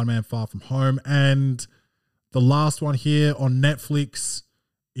Home, Spider-Man Far From Home. And the last one here on Netflix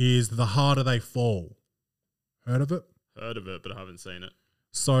is The Harder They Fall. Heard of it? Heard of it, but I haven't seen it.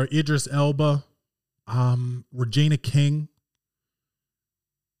 So Idris Elba, Regina King,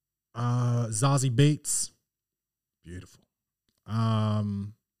 Zazie Beetz. Beautiful.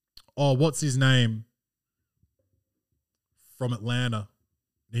 What's his name? From Atlanta,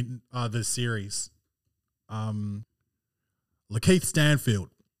 in the series. Lakeith Stanfield.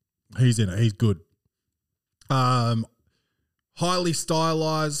 He's in it. He's good. Highly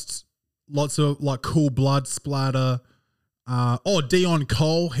stylized, lots of like cool blood splatter. Dion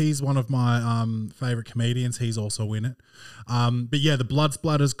Cole, he's one of my favorite comedians. He's also in it. But yeah, the blood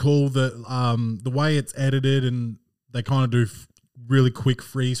splatter's cool. The way it's edited, and they kind of do really quick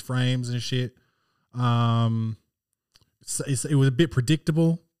freeze frames and shit. It was a bit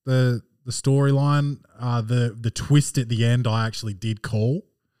predictable, the storyline. The twist at the end, I actually did call.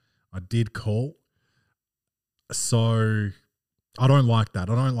 So I don't like that.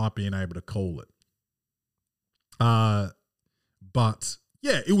 I don't like being able to call it. But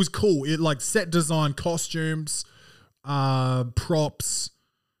yeah, it was cool. It like set design, costumes, props,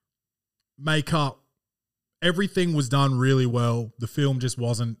 makeup, everything was done really well. The film just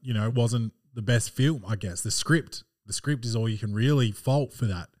wasn't the best film, I guess. The script is all you can really fault for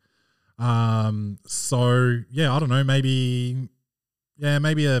that. So yeah, I don't know, maybe I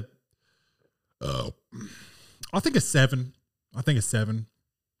think a 7.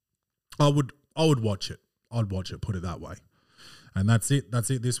 I would watch it. I'd watch it, put it that way. And that's it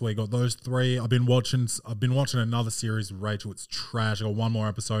this week. Got those 3. I've been watching another series with Rachel. It's trash. I got one more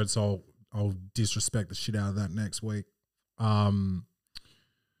episode, so I'll disrespect the shit out of that next week. And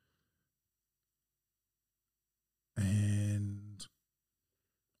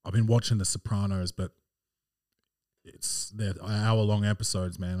I've been watching The Sopranos, but they're hour-long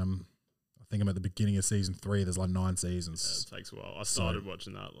episodes, man. I think I'm at the beginning of season 3. There's like 9 seasons. Yeah, it takes a while. I started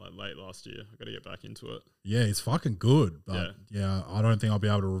watching that like late last year. I got to get back into it. Yeah, it's fucking good. But yeah, I don't think I'll be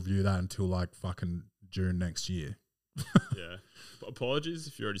able to review that until like fucking June next year. Yeah. But apologies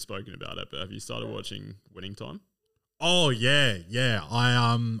if you've already spoken about it, but have you started watching Winning Time? Oh yeah.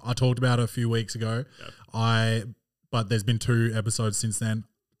 I talked about it a few weeks ago. Yeah. But there's been 2 episodes since then.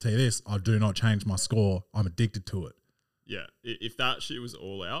 Tell you this, I do not change my score. I'm addicted to it. Yeah. If that shit was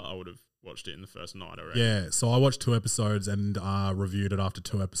all out, I would have watched it in the first night, I reckon. Yeah, so I watched 2 episodes and reviewed it after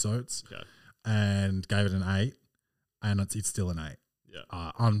 2 episodes. Okay. And gave it an 8, and it's still an 8. Yeah.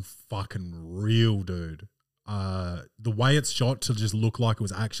 Unfucking real, dude. The way it's shot to just look like it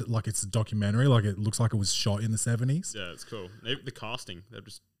was actually like it's a documentary, like it looks like it was shot in the 70s. Yeah, it's cool. The casting, they've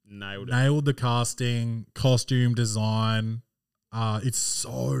just nailed it. Nailed the casting, costume design. It's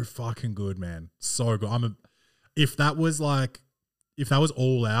so fucking good, man. So good. If that was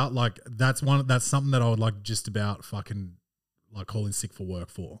all out, like that's something that I would like just about fucking like calling sick for work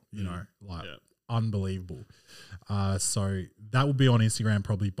for, unbelievable. So that will be on Instagram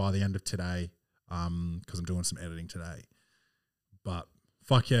probably by the end of today, because I'm doing some editing today. But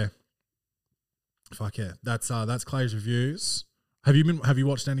fuck yeah. That's Clay's reviews. Have you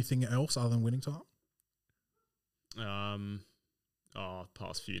watched anything else other than Winning Time?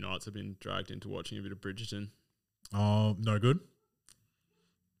 Past few nights I've been dragged into watching a bit of Bridgerton. Oh, no good.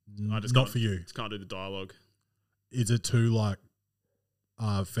 Not for you. Just can't do the dialogue. Is it too like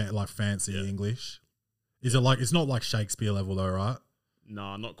fancy English? Is it like it's not like Shakespeare level though, right?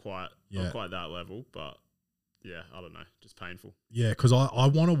 No, not quite. Yeah. Not quite that level, but yeah, I don't know. Just painful. Yeah, because I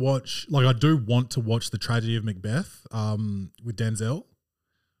want to watch, like I do want to watch The Tragedy of Macbeth with Denzel,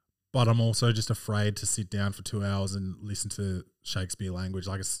 but I'm also just afraid to sit down for 2 hours and listen to Shakespeare language.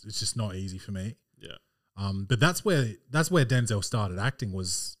 Like it's just not easy for me. Yeah. But that's where Denzel started acting,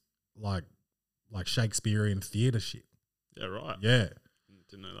 was like Shakespearean theatre shit. Yeah, right. Yeah.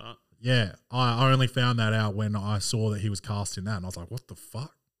 Didn't know that. Yeah. I only found that out when I saw that he was cast in that, and I was like, what the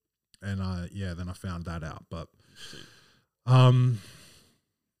fuck? And then I found that out. But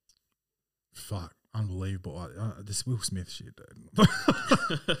fuck. Unbelievable. This Will Smith shit, dude.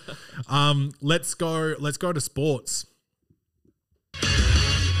 Let's go to sports.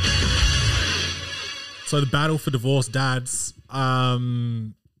 So the battle for divorced dads,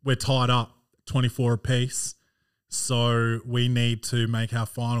 we're tied up 24 apiece. So we need to make our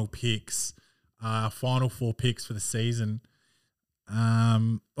final picks, our final 4 picks for the season.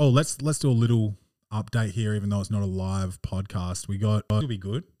 Let's do a little update here, even though it's not a live podcast. We got it'll be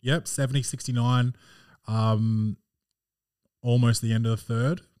good. Yep, 70-69. Almost the end of the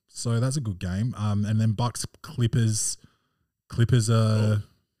third. So that's a good game. And then Bucks Clippers. Clippers are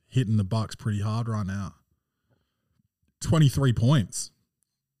hitting the Bucks pretty hard right now. 23 points.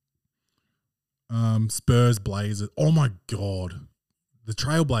 Spurs Blazers. Oh my God. The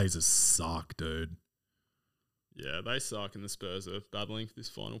Trailblazers suck, dude. Yeah, they suck, and the Spurs are battling for this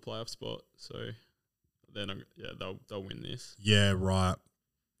final playoff spot. So they'll win this. Yeah, right.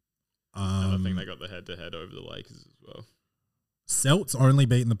 And I think they got the head-to-head over the Lakers as well. Celts only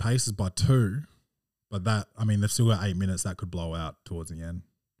beating the Pacers by 2, but they've still got 8 minutes. That could blow out towards the end.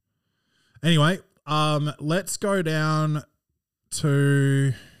 Anyway, let's go down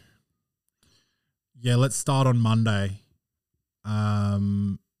to let's start on Monday.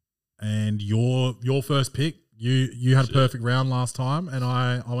 And your first pick, you had a perfect round last time, and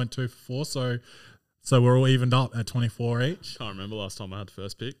I went 2 for 4, so we're all evened up at 24 each. Can't remember last time I had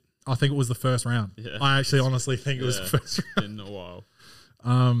first pick. I think it was the first round. Yeah. I actually honestly think it was the first round. In a while.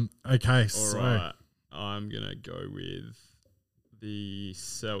 Okay, All right. I'm going to go with the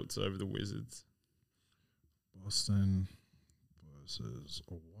Celts over the Wizards. Boston versus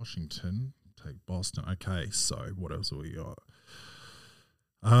Washington. Take Boston. Okay, so what else have we got?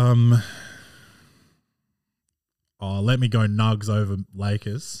 Let me go Nugs over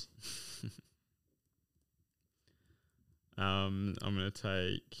Lakers. I'm going to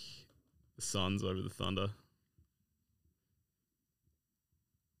take the Suns over the Thunder.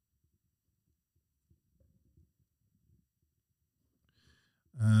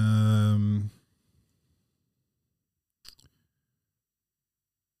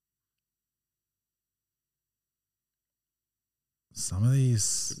 Some of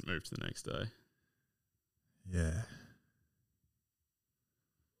these Could move to the next day. Yeah.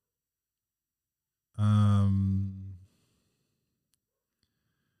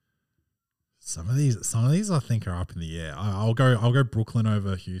 Some of these I think are up in the air. I'll go Brooklyn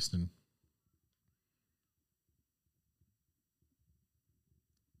over Houston.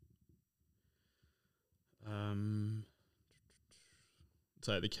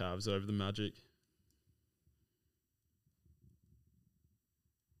 Take the Cavs over the Magic.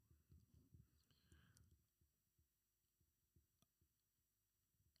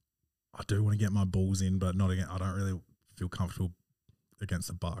 I do want to get my Bulls in, but not again. I don't really feel comfortable against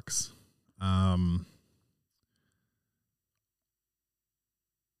the Bucks.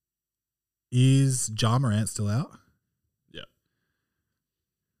 Is Ja Morant still out? Yeah.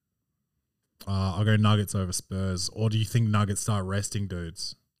 I'll go Nuggets over Spurs. Or do you think Nuggets start resting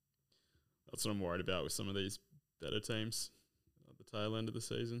dudes? That's what I'm worried about with some of these better teams at the tail end of the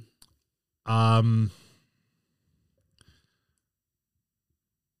season.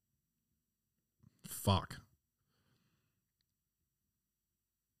 Fuck.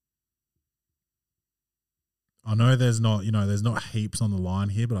 I know there's not heaps on the line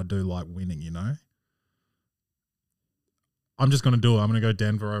here, but I do like winning, I'm just going to do it. I'm going to go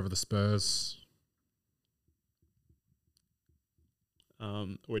Denver over the Spurs.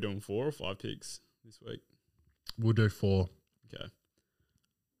 We're doing 4 or 5 picks this week. We'll do 4. Okay.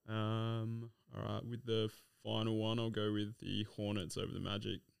 All right. With the final one, I'll go with the Hornets over the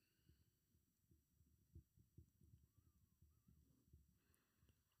Magic.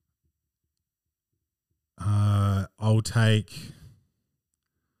 I'll take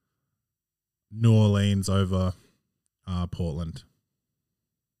New Orleans over Portland,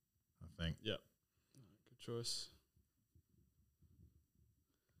 I think. Yep. Good choice.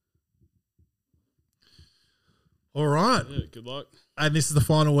 All right. Yeah, good luck. And this is the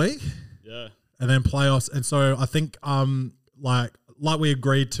final week? Yeah. And then playoffs. And so I think like we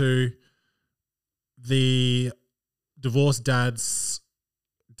agreed to, the Divorced Dad's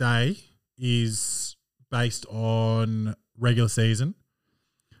Day is based on regular season.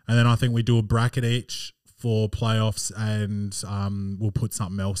 And then I think we do a bracket each for playoffs, and we'll put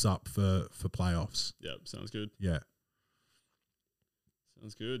something else up for playoffs. Yep, sounds good. Yeah.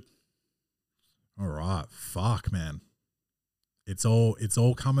 Sounds good. All right. Fuck, man. It's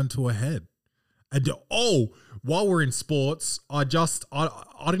all coming to a head. And while we're in sports, I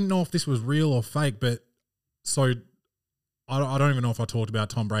didn't know if this was real or fake, but so I don't even know if I talked about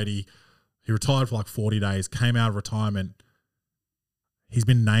Tom Brady. He retired for like 40 days, came out of retirement. He's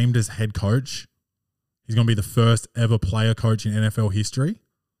been named as head coach. He's going to be the first ever player coach in NFL history.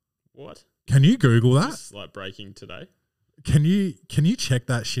 What? Can you Google that? It's like breaking today. Can you check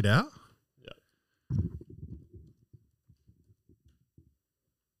that shit out? Yeah.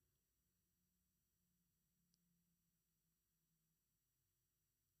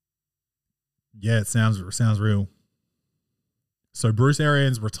 Yeah, it sounds real. So Bruce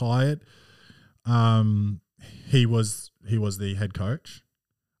Arians retired. He was the head coach.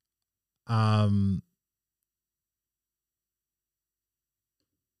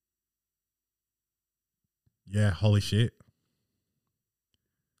 Yeah, holy shit.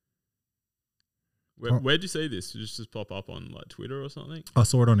 Where'd you see this? Did it just pop up on like Twitter or something? I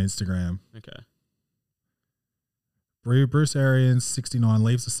saw it on Instagram. Okay. Bruce Arians, 69,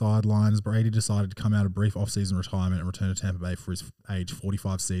 leaves the sidelines. Brady decided to come out of brief off-season retirement and return to Tampa Bay for his age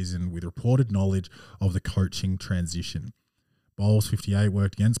 45 season with reported knowledge of the coaching transition. Bowles, 58,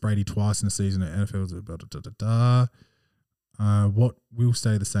 worked against Brady twice in the season at NFL. What will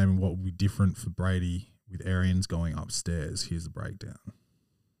stay the same and what will be different for Brady with Arians going upstairs? Here's the breakdown.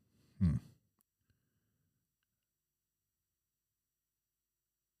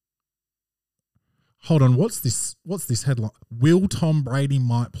 Hold on, what's this headline? Will Tom Brady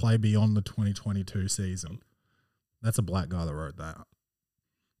might play beyond the 2022 season? That's a black guy that wrote that.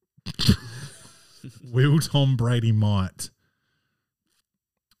 Will Tom Brady might?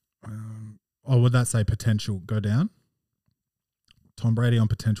 Would that say potential go down? Tom Brady on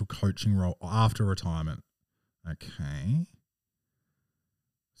potential coaching role after retirement. Okay.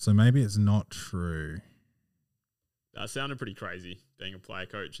 So maybe it's not true. That sounded pretty crazy, being a player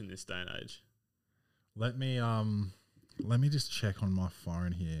coach in this day and age. Let me just check on my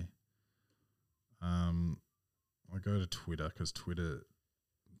phone here. I go to Twitter because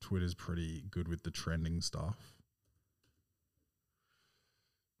Twitter's pretty good with the trending stuff.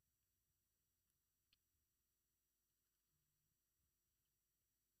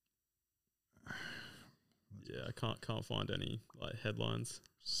 Yeah, I can't find any like headlines.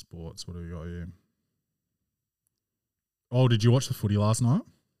 Sports, what have we got here? Oh, did you watch the footy last night?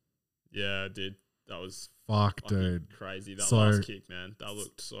 Yeah, I did. That was fuck, dude, crazy. That last kick, man, that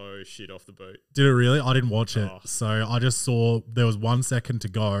looked so shit off the boot. Did it really? I didn't watch it, so I just saw there was 1 second to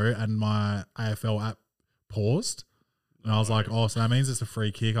go, and my AFL app paused, and I was like, "Oh, so that means it's a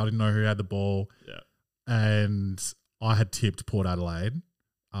free kick." I didn't know who had the ball. Yeah, and I had tipped Port Adelaide,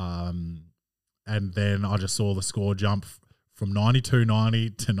 and then I just saw the score jump from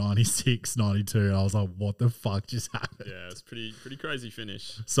 92-90 to 96-92, and I was like, "What the fuck just happened?" Yeah, it's pretty crazy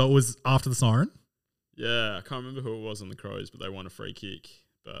finish. So it was after the siren. Yeah, I can't remember who it was on the Crows, but they won a free kick.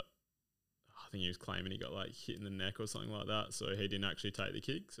 But I think he was claiming he got like hit in the neck or something like that, so he didn't actually take the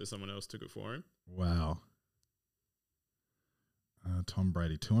kick, so someone else took it for him. Wow. Tom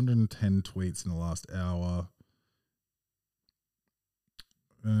Brady, 210 tweets in the last hour.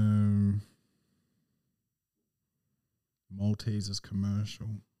 Maltesers commercial.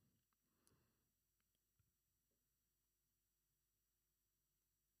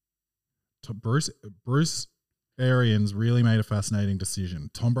 Bruce Arians really made a fascinating decision.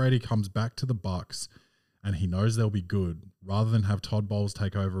 Tom Brady comes back to the Bucs, and he knows they'll be good. Rather than have Todd Bowles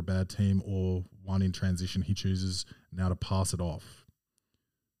take over a bad team or one in transition, he chooses now to pass it off.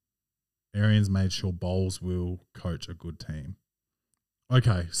 Arians made sure Bowles will coach a good team.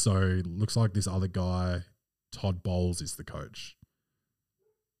 Okay, so looks like this other guy, Todd Bowles, is the coach.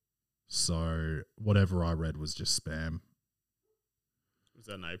 So whatever I read was just spam. Was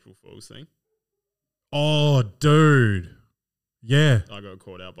that an April Fool's thing? Oh, dude. Yeah. I got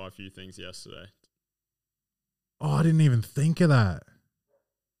caught out by a few things yesterday. Oh, I didn't even think of that.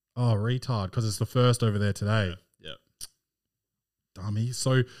 Oh, retard, because it's the first over there today. Yeah. Dummy.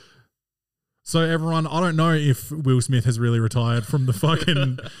 So everyone, I don't know if Will Smith has really retired from the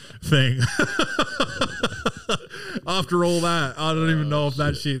fucking thing. After all that, I don't even know if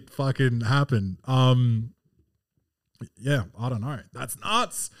that shit fucking happened. Yeah, I don't know. That's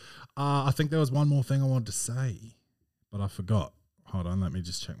nuts. I think there was one more thing I wanted to say, but I forgot. Hold on, let me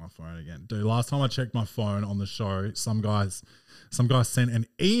just check my phone again. Dude, last time I checked my phone on the show, some guys sent an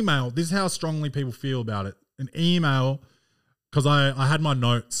email. This is how strongly people feel about it. An email, because I had my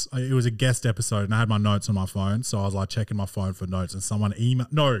notes. It was a guest episode, and I had my notes on my phone, so I was like checking my phone for notes, and someone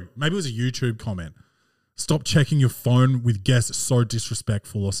emailed. No, maybe it was a YouTube comment. Stop checking your phone with guests. It's so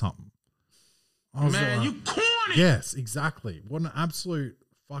disrespectful or something. Man, like, you corny. Yes, exactly. What an absolute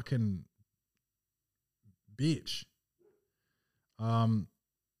fucking bitch. And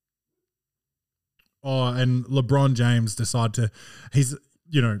LeBron James decided his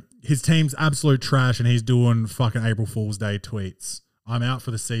team's absolute trash, and he's doing fucking April Fool's Day tweets. I'm out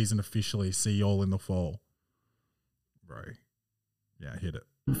for the season officially. See y'all in the fall. Bro. Yeah, hit it.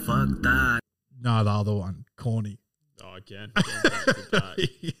 Fuck that. No, the other one. Corny. Oh, again. Back to that.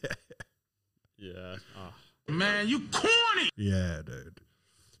 Yeah. Yeah. Oh. Man, you corny. Yeah, dude.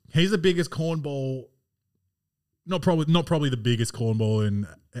 He's the biggest cornball. Not probably the biggest cornball in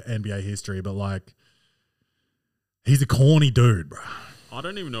NBA history, but like he's a corny dude, bro. I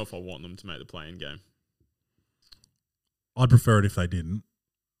don't even know if I want them to make the play-in game. I'd prefer it if they didn't.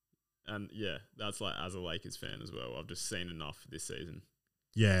 And yeah, that's like as a Lakers fan as well. I've just seen enough this season.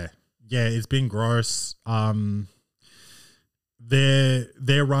 Yeah, it's been gross.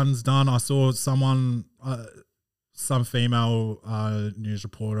 Their run's done. I saw someone, some female news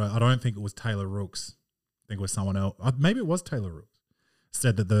reporter. I don't think it was Taylor Rooks. I think it was someone else. Maybe it was Taylor Rooks.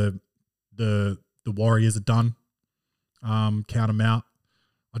 Said that the Warriors are done. Count them out.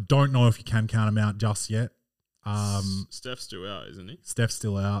 I don't know if you can count them out just yet. Steph's still out, isn't he? Steph's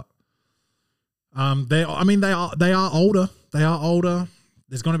still out. They are older. They are older.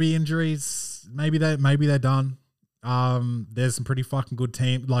 There's going to be injuries. Maybe they're done. There's some pretty fucking good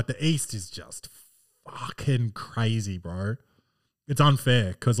team. Like the East is just fucking crazy, bro. It's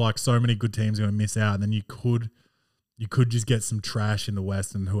unfair because like so many good teams are going to miss out, and then you could just get some trash in the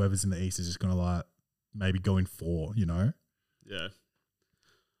West, and whoever's in the East is just going to like maybe go in 4. You know? Yeah.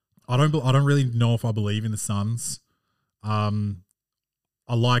 I don't really know if I believe in the Suns. I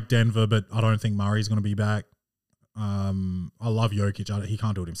like Denver, but I don't think Murray's going to be back. I love Jokic. He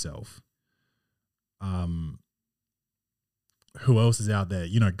can't do it himself. Who else is out there?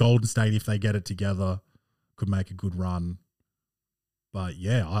 You know, Golden State, if they get it together, could make a good run. But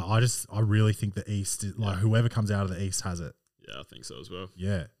yeah, I really think the East, like whoever comes out of the East has it. Yeah, I think so as well.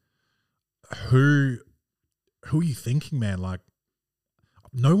 Yeah. Who are you thinking, man? Like,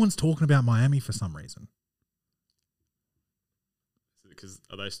 no one's talking about Miami for some reason. Because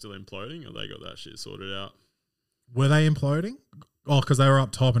are they still imploding, or they got that shit sorted out? Were they imploding? Oh, because they were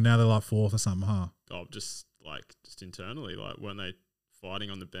up top and now they're like 4th or something, huh? Oh, just internally, like weren't they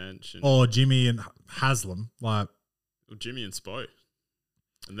fighting on the bench? And oh, Jimmy and Haslam, like Jimmy and Spo,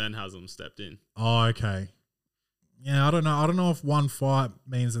 and then Haslam stepped in. Oh, okay. Yeah, I don't know. I don't know if one fight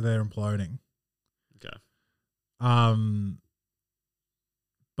means that they're imploding. Okay.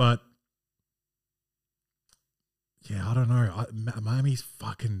 But yeah, I don't know. Miami's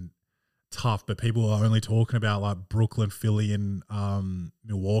fucking tough, but people are only talking about like Brooklyn, Philly, and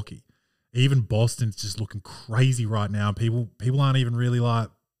Milwaukee. Even Boston's just looking crazy right now. People aren't even really like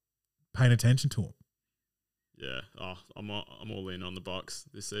paying attention to them. Yeah. Oh, I'm all in on the Bucks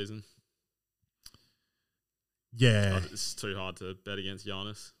this season. Yeah, it's too hard to bet against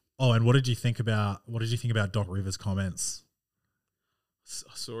Giannis. Oh, and what did you think about Doc Rivers' comments?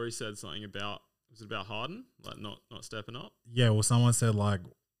 I saw he said something about, was it about Harden, like not stepping up? Yeah, well, someone said like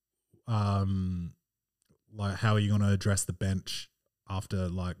how are you going to address the bench after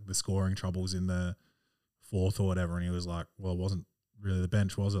like the scoring troubles in the 4th or whatever? And he was like, well, it wasn't really the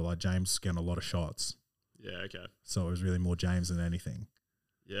bench, was it? Like James getting a lot of shots. Yeah, okay. So it was really more James than anything.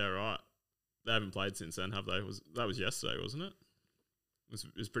 Yeah, right. They haven't played since then, have they? That was yesterday, wasn't it?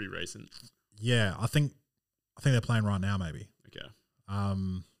 It was pretty recent. Yeah, I think they're playing right now, maybe. Okay.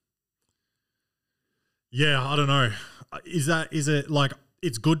 Yeah, I don't know. Is it like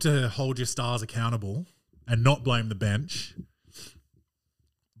it's good to hold your stars accountable and not blame the bench,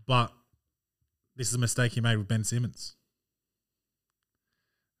 but this is a mistake you made with Ben Simmons.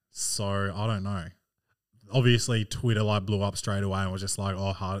 So I don't know. Obviously, Twitter like blew up straight away and was just like,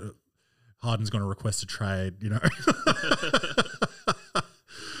 "Oh, Harden's going to request a trade," you know.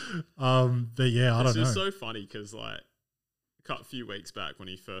 But yeah, I don't know. It's so funny because like a few weeks back when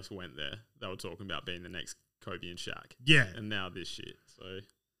he first went there, they were talking about being the next Kobe and Shaq. Yeah, and now this shit. So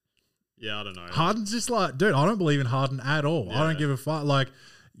yeah, I don't know. Harden's just like, dude, I don't believe in Harden at all. Yeah. I don't give a fuck. Like,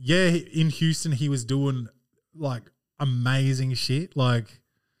 yeah, in Houston he was doing like amazing shit. Like,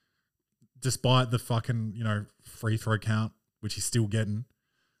 despite the fucking free throw count, which he's still getting.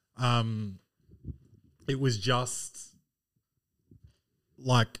 It was just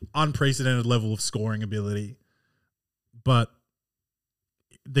like unprecedented level of scoring ability, but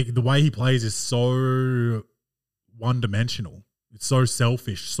the way he plays is so one dimensional. It's so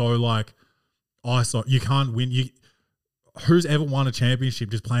selfish. So like ISO, you can't win. Who's ever won a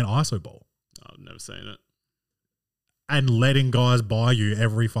championship just playing ISO ball? I've never seen it. And letting guys buy you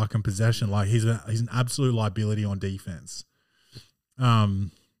every fucking possession. Like he's an absolute liability on defense.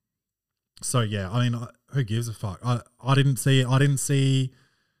 So yeah, I mean, who gives a fuck? I didn't see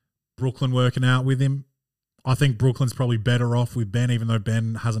Brooklyn working out with him. I think Brooklyn's probably better off with Ben, even though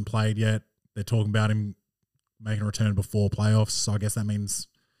Ben hasn't played yet. They're talking about him making a return before playoffs, so I guess that means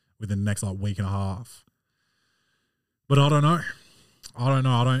within the next like week and a half. But I don't know.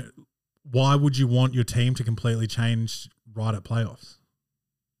 Why would you want your team to completely change right at playoffs?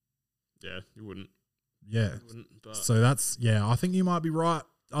 Yeah, you wouldn't. Yeah. You wouldn't, but so I think you might be right.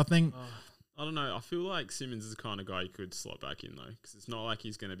 I think I don't know. I feel like Simmons is the kind of guy you could slot back in, though, because it's not like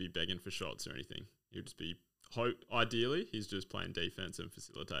he's going to be begging for shots or anything. He'll just be, ideally, he's just playing defense and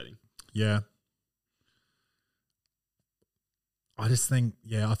facilitating. Yeah. I just think,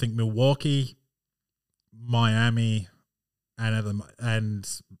 I think Milwaukee, Miami,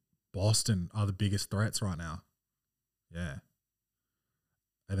 and Boston are the biggest threats right now. Yeah.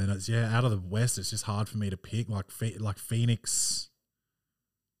 And then it's, out of the West, it's just hard for me to pick. Like Phoenix.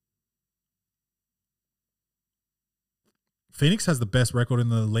 Phoenix has the best record in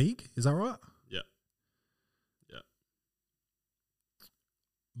the league. Is that right? Yeah. Yeah.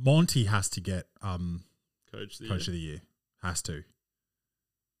 Monty has to get Coach of the year. Has to.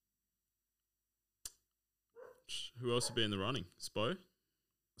 Who else would be in the running? Spo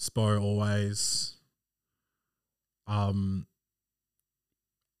always.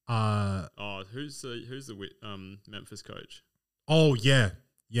 Who's the Memphis coach? Oh yeah,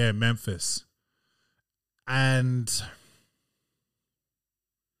 Memphis. And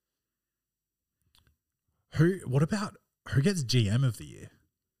who gets GM of the year?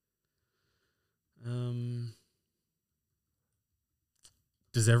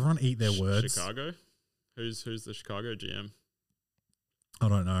 Does everyone eat their words? Chicago. Who's the Chicago GM? I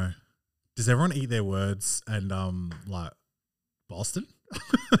don't know. Does everyone eat their words and like Boston?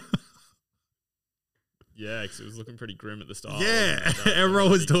 Yeah, because it was looking pretty grim at the start. Yeah,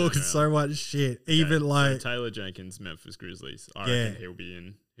 everyone was talking so much shit. Even like Taylor Jenkins, Memphis Grizzlies. I reckon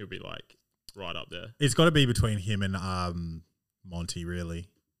he'll be like right up there. It's got to be between him and Monty, really.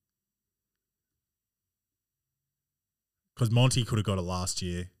 Because Monty could have got it last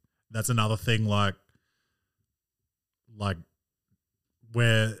year. That's another thing, like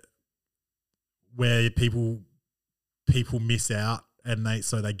where people miss out and they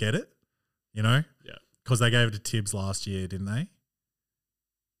get it, you know? Yeah. Because they gave it to Tibbs last year, didn't they?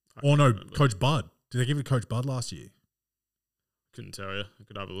 Or no, remember. Coach Bud. Did they give it to Coach Bud last year? Couldn't tell you. I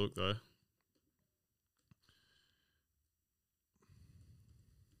could have a look though.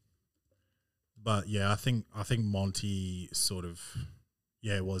 But yeah, I think Monty sort of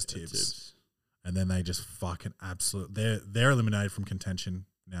it was Tibbs. And then they just fucking they're eliminated from contention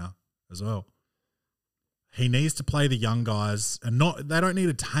now as well. He needs to play the young guys and they don't need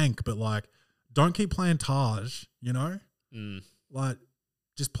a tank, but like don't keep playing Taj, you know? Like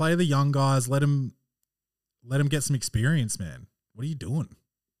just play the young guys, let him get some experience, man. What are you doing?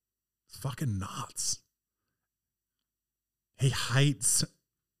 It's fucking nuts. He hates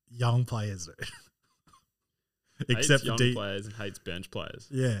young players, dude. Except for young players and hates bench players.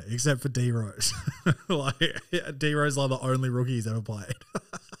 Yeah, except for D-Rose. Like D-Rose is like the only rookie he's ever played.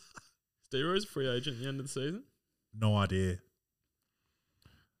 Is D-Rose a free agent at the end of the season? No idea.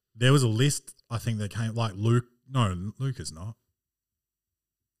 There was a list, I think, that came like Luke. No, Luke is not.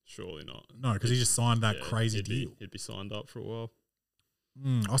 Surely not. No, because he just signed that crazy deal. He'd be signed up for a while.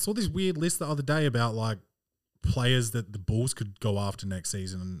 I saw this weird list the other day about like players that the Bulls could go after next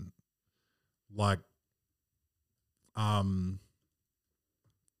season, and like,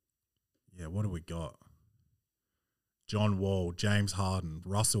 what do we got? John Wall, James Harden,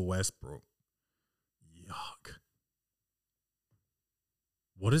 Russell Westbrook. Yuck.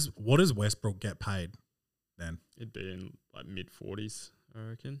 What does Westbrook get paid then? It'd be in like mid-40s, I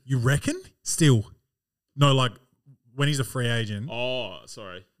reckon. You reckon? Still? No, like when he's a free agent. Oh,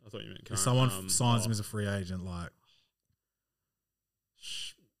 sorry. I thought you meant current. If someone signs him as a free agent, like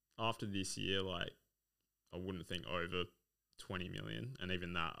after this year, like I wouldn't think over 20 million, and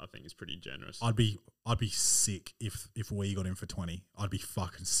even that I think is pretty generous. I'd be sick if we got him for 20. I'd be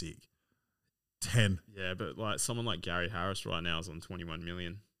fucking sick. 10. Yeah, but like someone like Gary Harris right now is on 21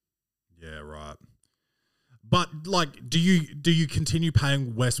 million. Yeah, right. But like, do you continue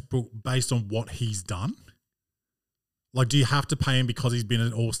paying Westbrook based on what he's done? Like, do you have to pay him because he's been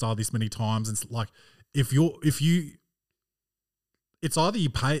an all-star this many times? And like, it's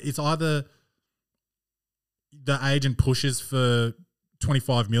either the agent pushes for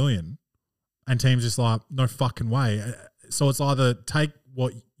 25 million and teams just like, no fucking way. So it's either take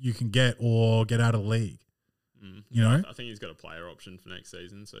what you can get or get out of the league. You know? I think he's got a player option for next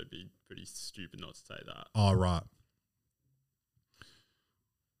season, so it'd be pretty stupid not to take that. Oh, right.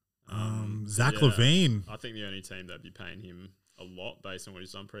 Zach LaVine. I think the only team that'd be paying him a lot based on what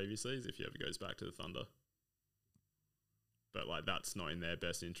he's done previously is if he ever goes back to the Thunder. But like that's not in their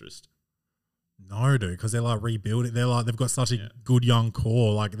best interest. No, dude, because they're like rebuilding. They're like they've got such a good young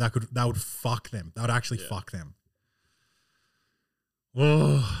core. Like that would fuck them. That would actually fuck them.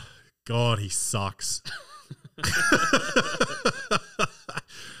 Oh God, he sucks.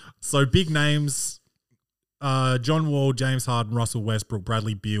 So big names: John Wall, James Harden, Russell Westbrook,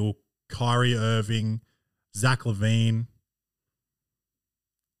 Bradley Beal, Kyrie Irving, Zach LaVine,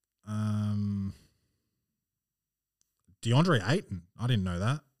 DeAndre Ayton. I didn't know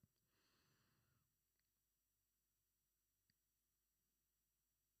that.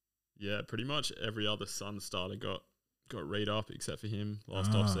 Yeah, pretty much every other Suns starter got read up except for him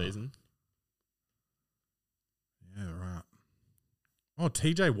last off season. Yeah, right. Oh,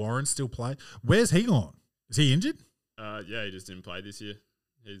 TJ Warren still play. Where's he gone? Is he injured? Yeah, he just didn't play this year.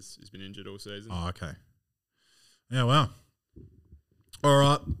 He's been injured all season. Oh, okay. Yeah, well. All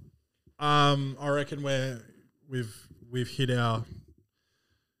right. I reckon we've hit our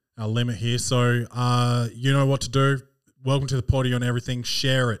limit here. So you know what to do. Welcome to the potty on everything.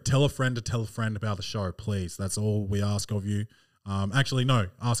 Share it. Tell a friend to tell a friend about the show, please. That's all we ask of you. Actually, no,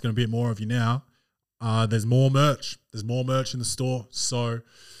 asking a bit more of you now. There's more merch. There's more merch in the store. So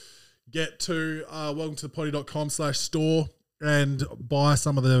get to welcometothe.potty.com/store and buy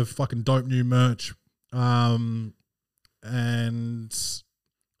some of the fucking dope new merch. And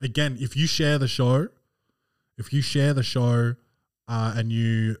again, if you share the show and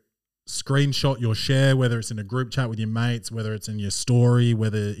you screenshot your share, whether it's in a group chat with your mates, whether it's in your story,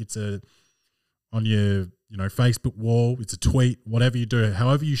 whether it's on your Facebook wall, it's a tweet, whatever you do,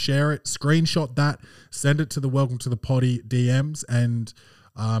 however you share it, screenshot that, send it to the Welcome to the Potty DMs, and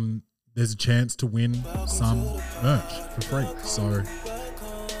there's a chance to win some merch for free. So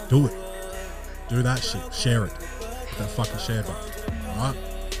do it. Do that shit. Share it. Hit that fucking share button. All right.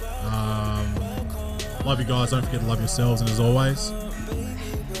 Love you guys. Don't forget to love yourselves. And as always,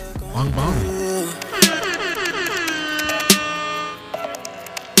 bang bang.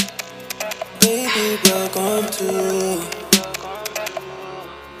 Baby, welcome to.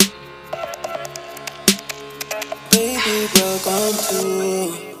 Baby, welcome to.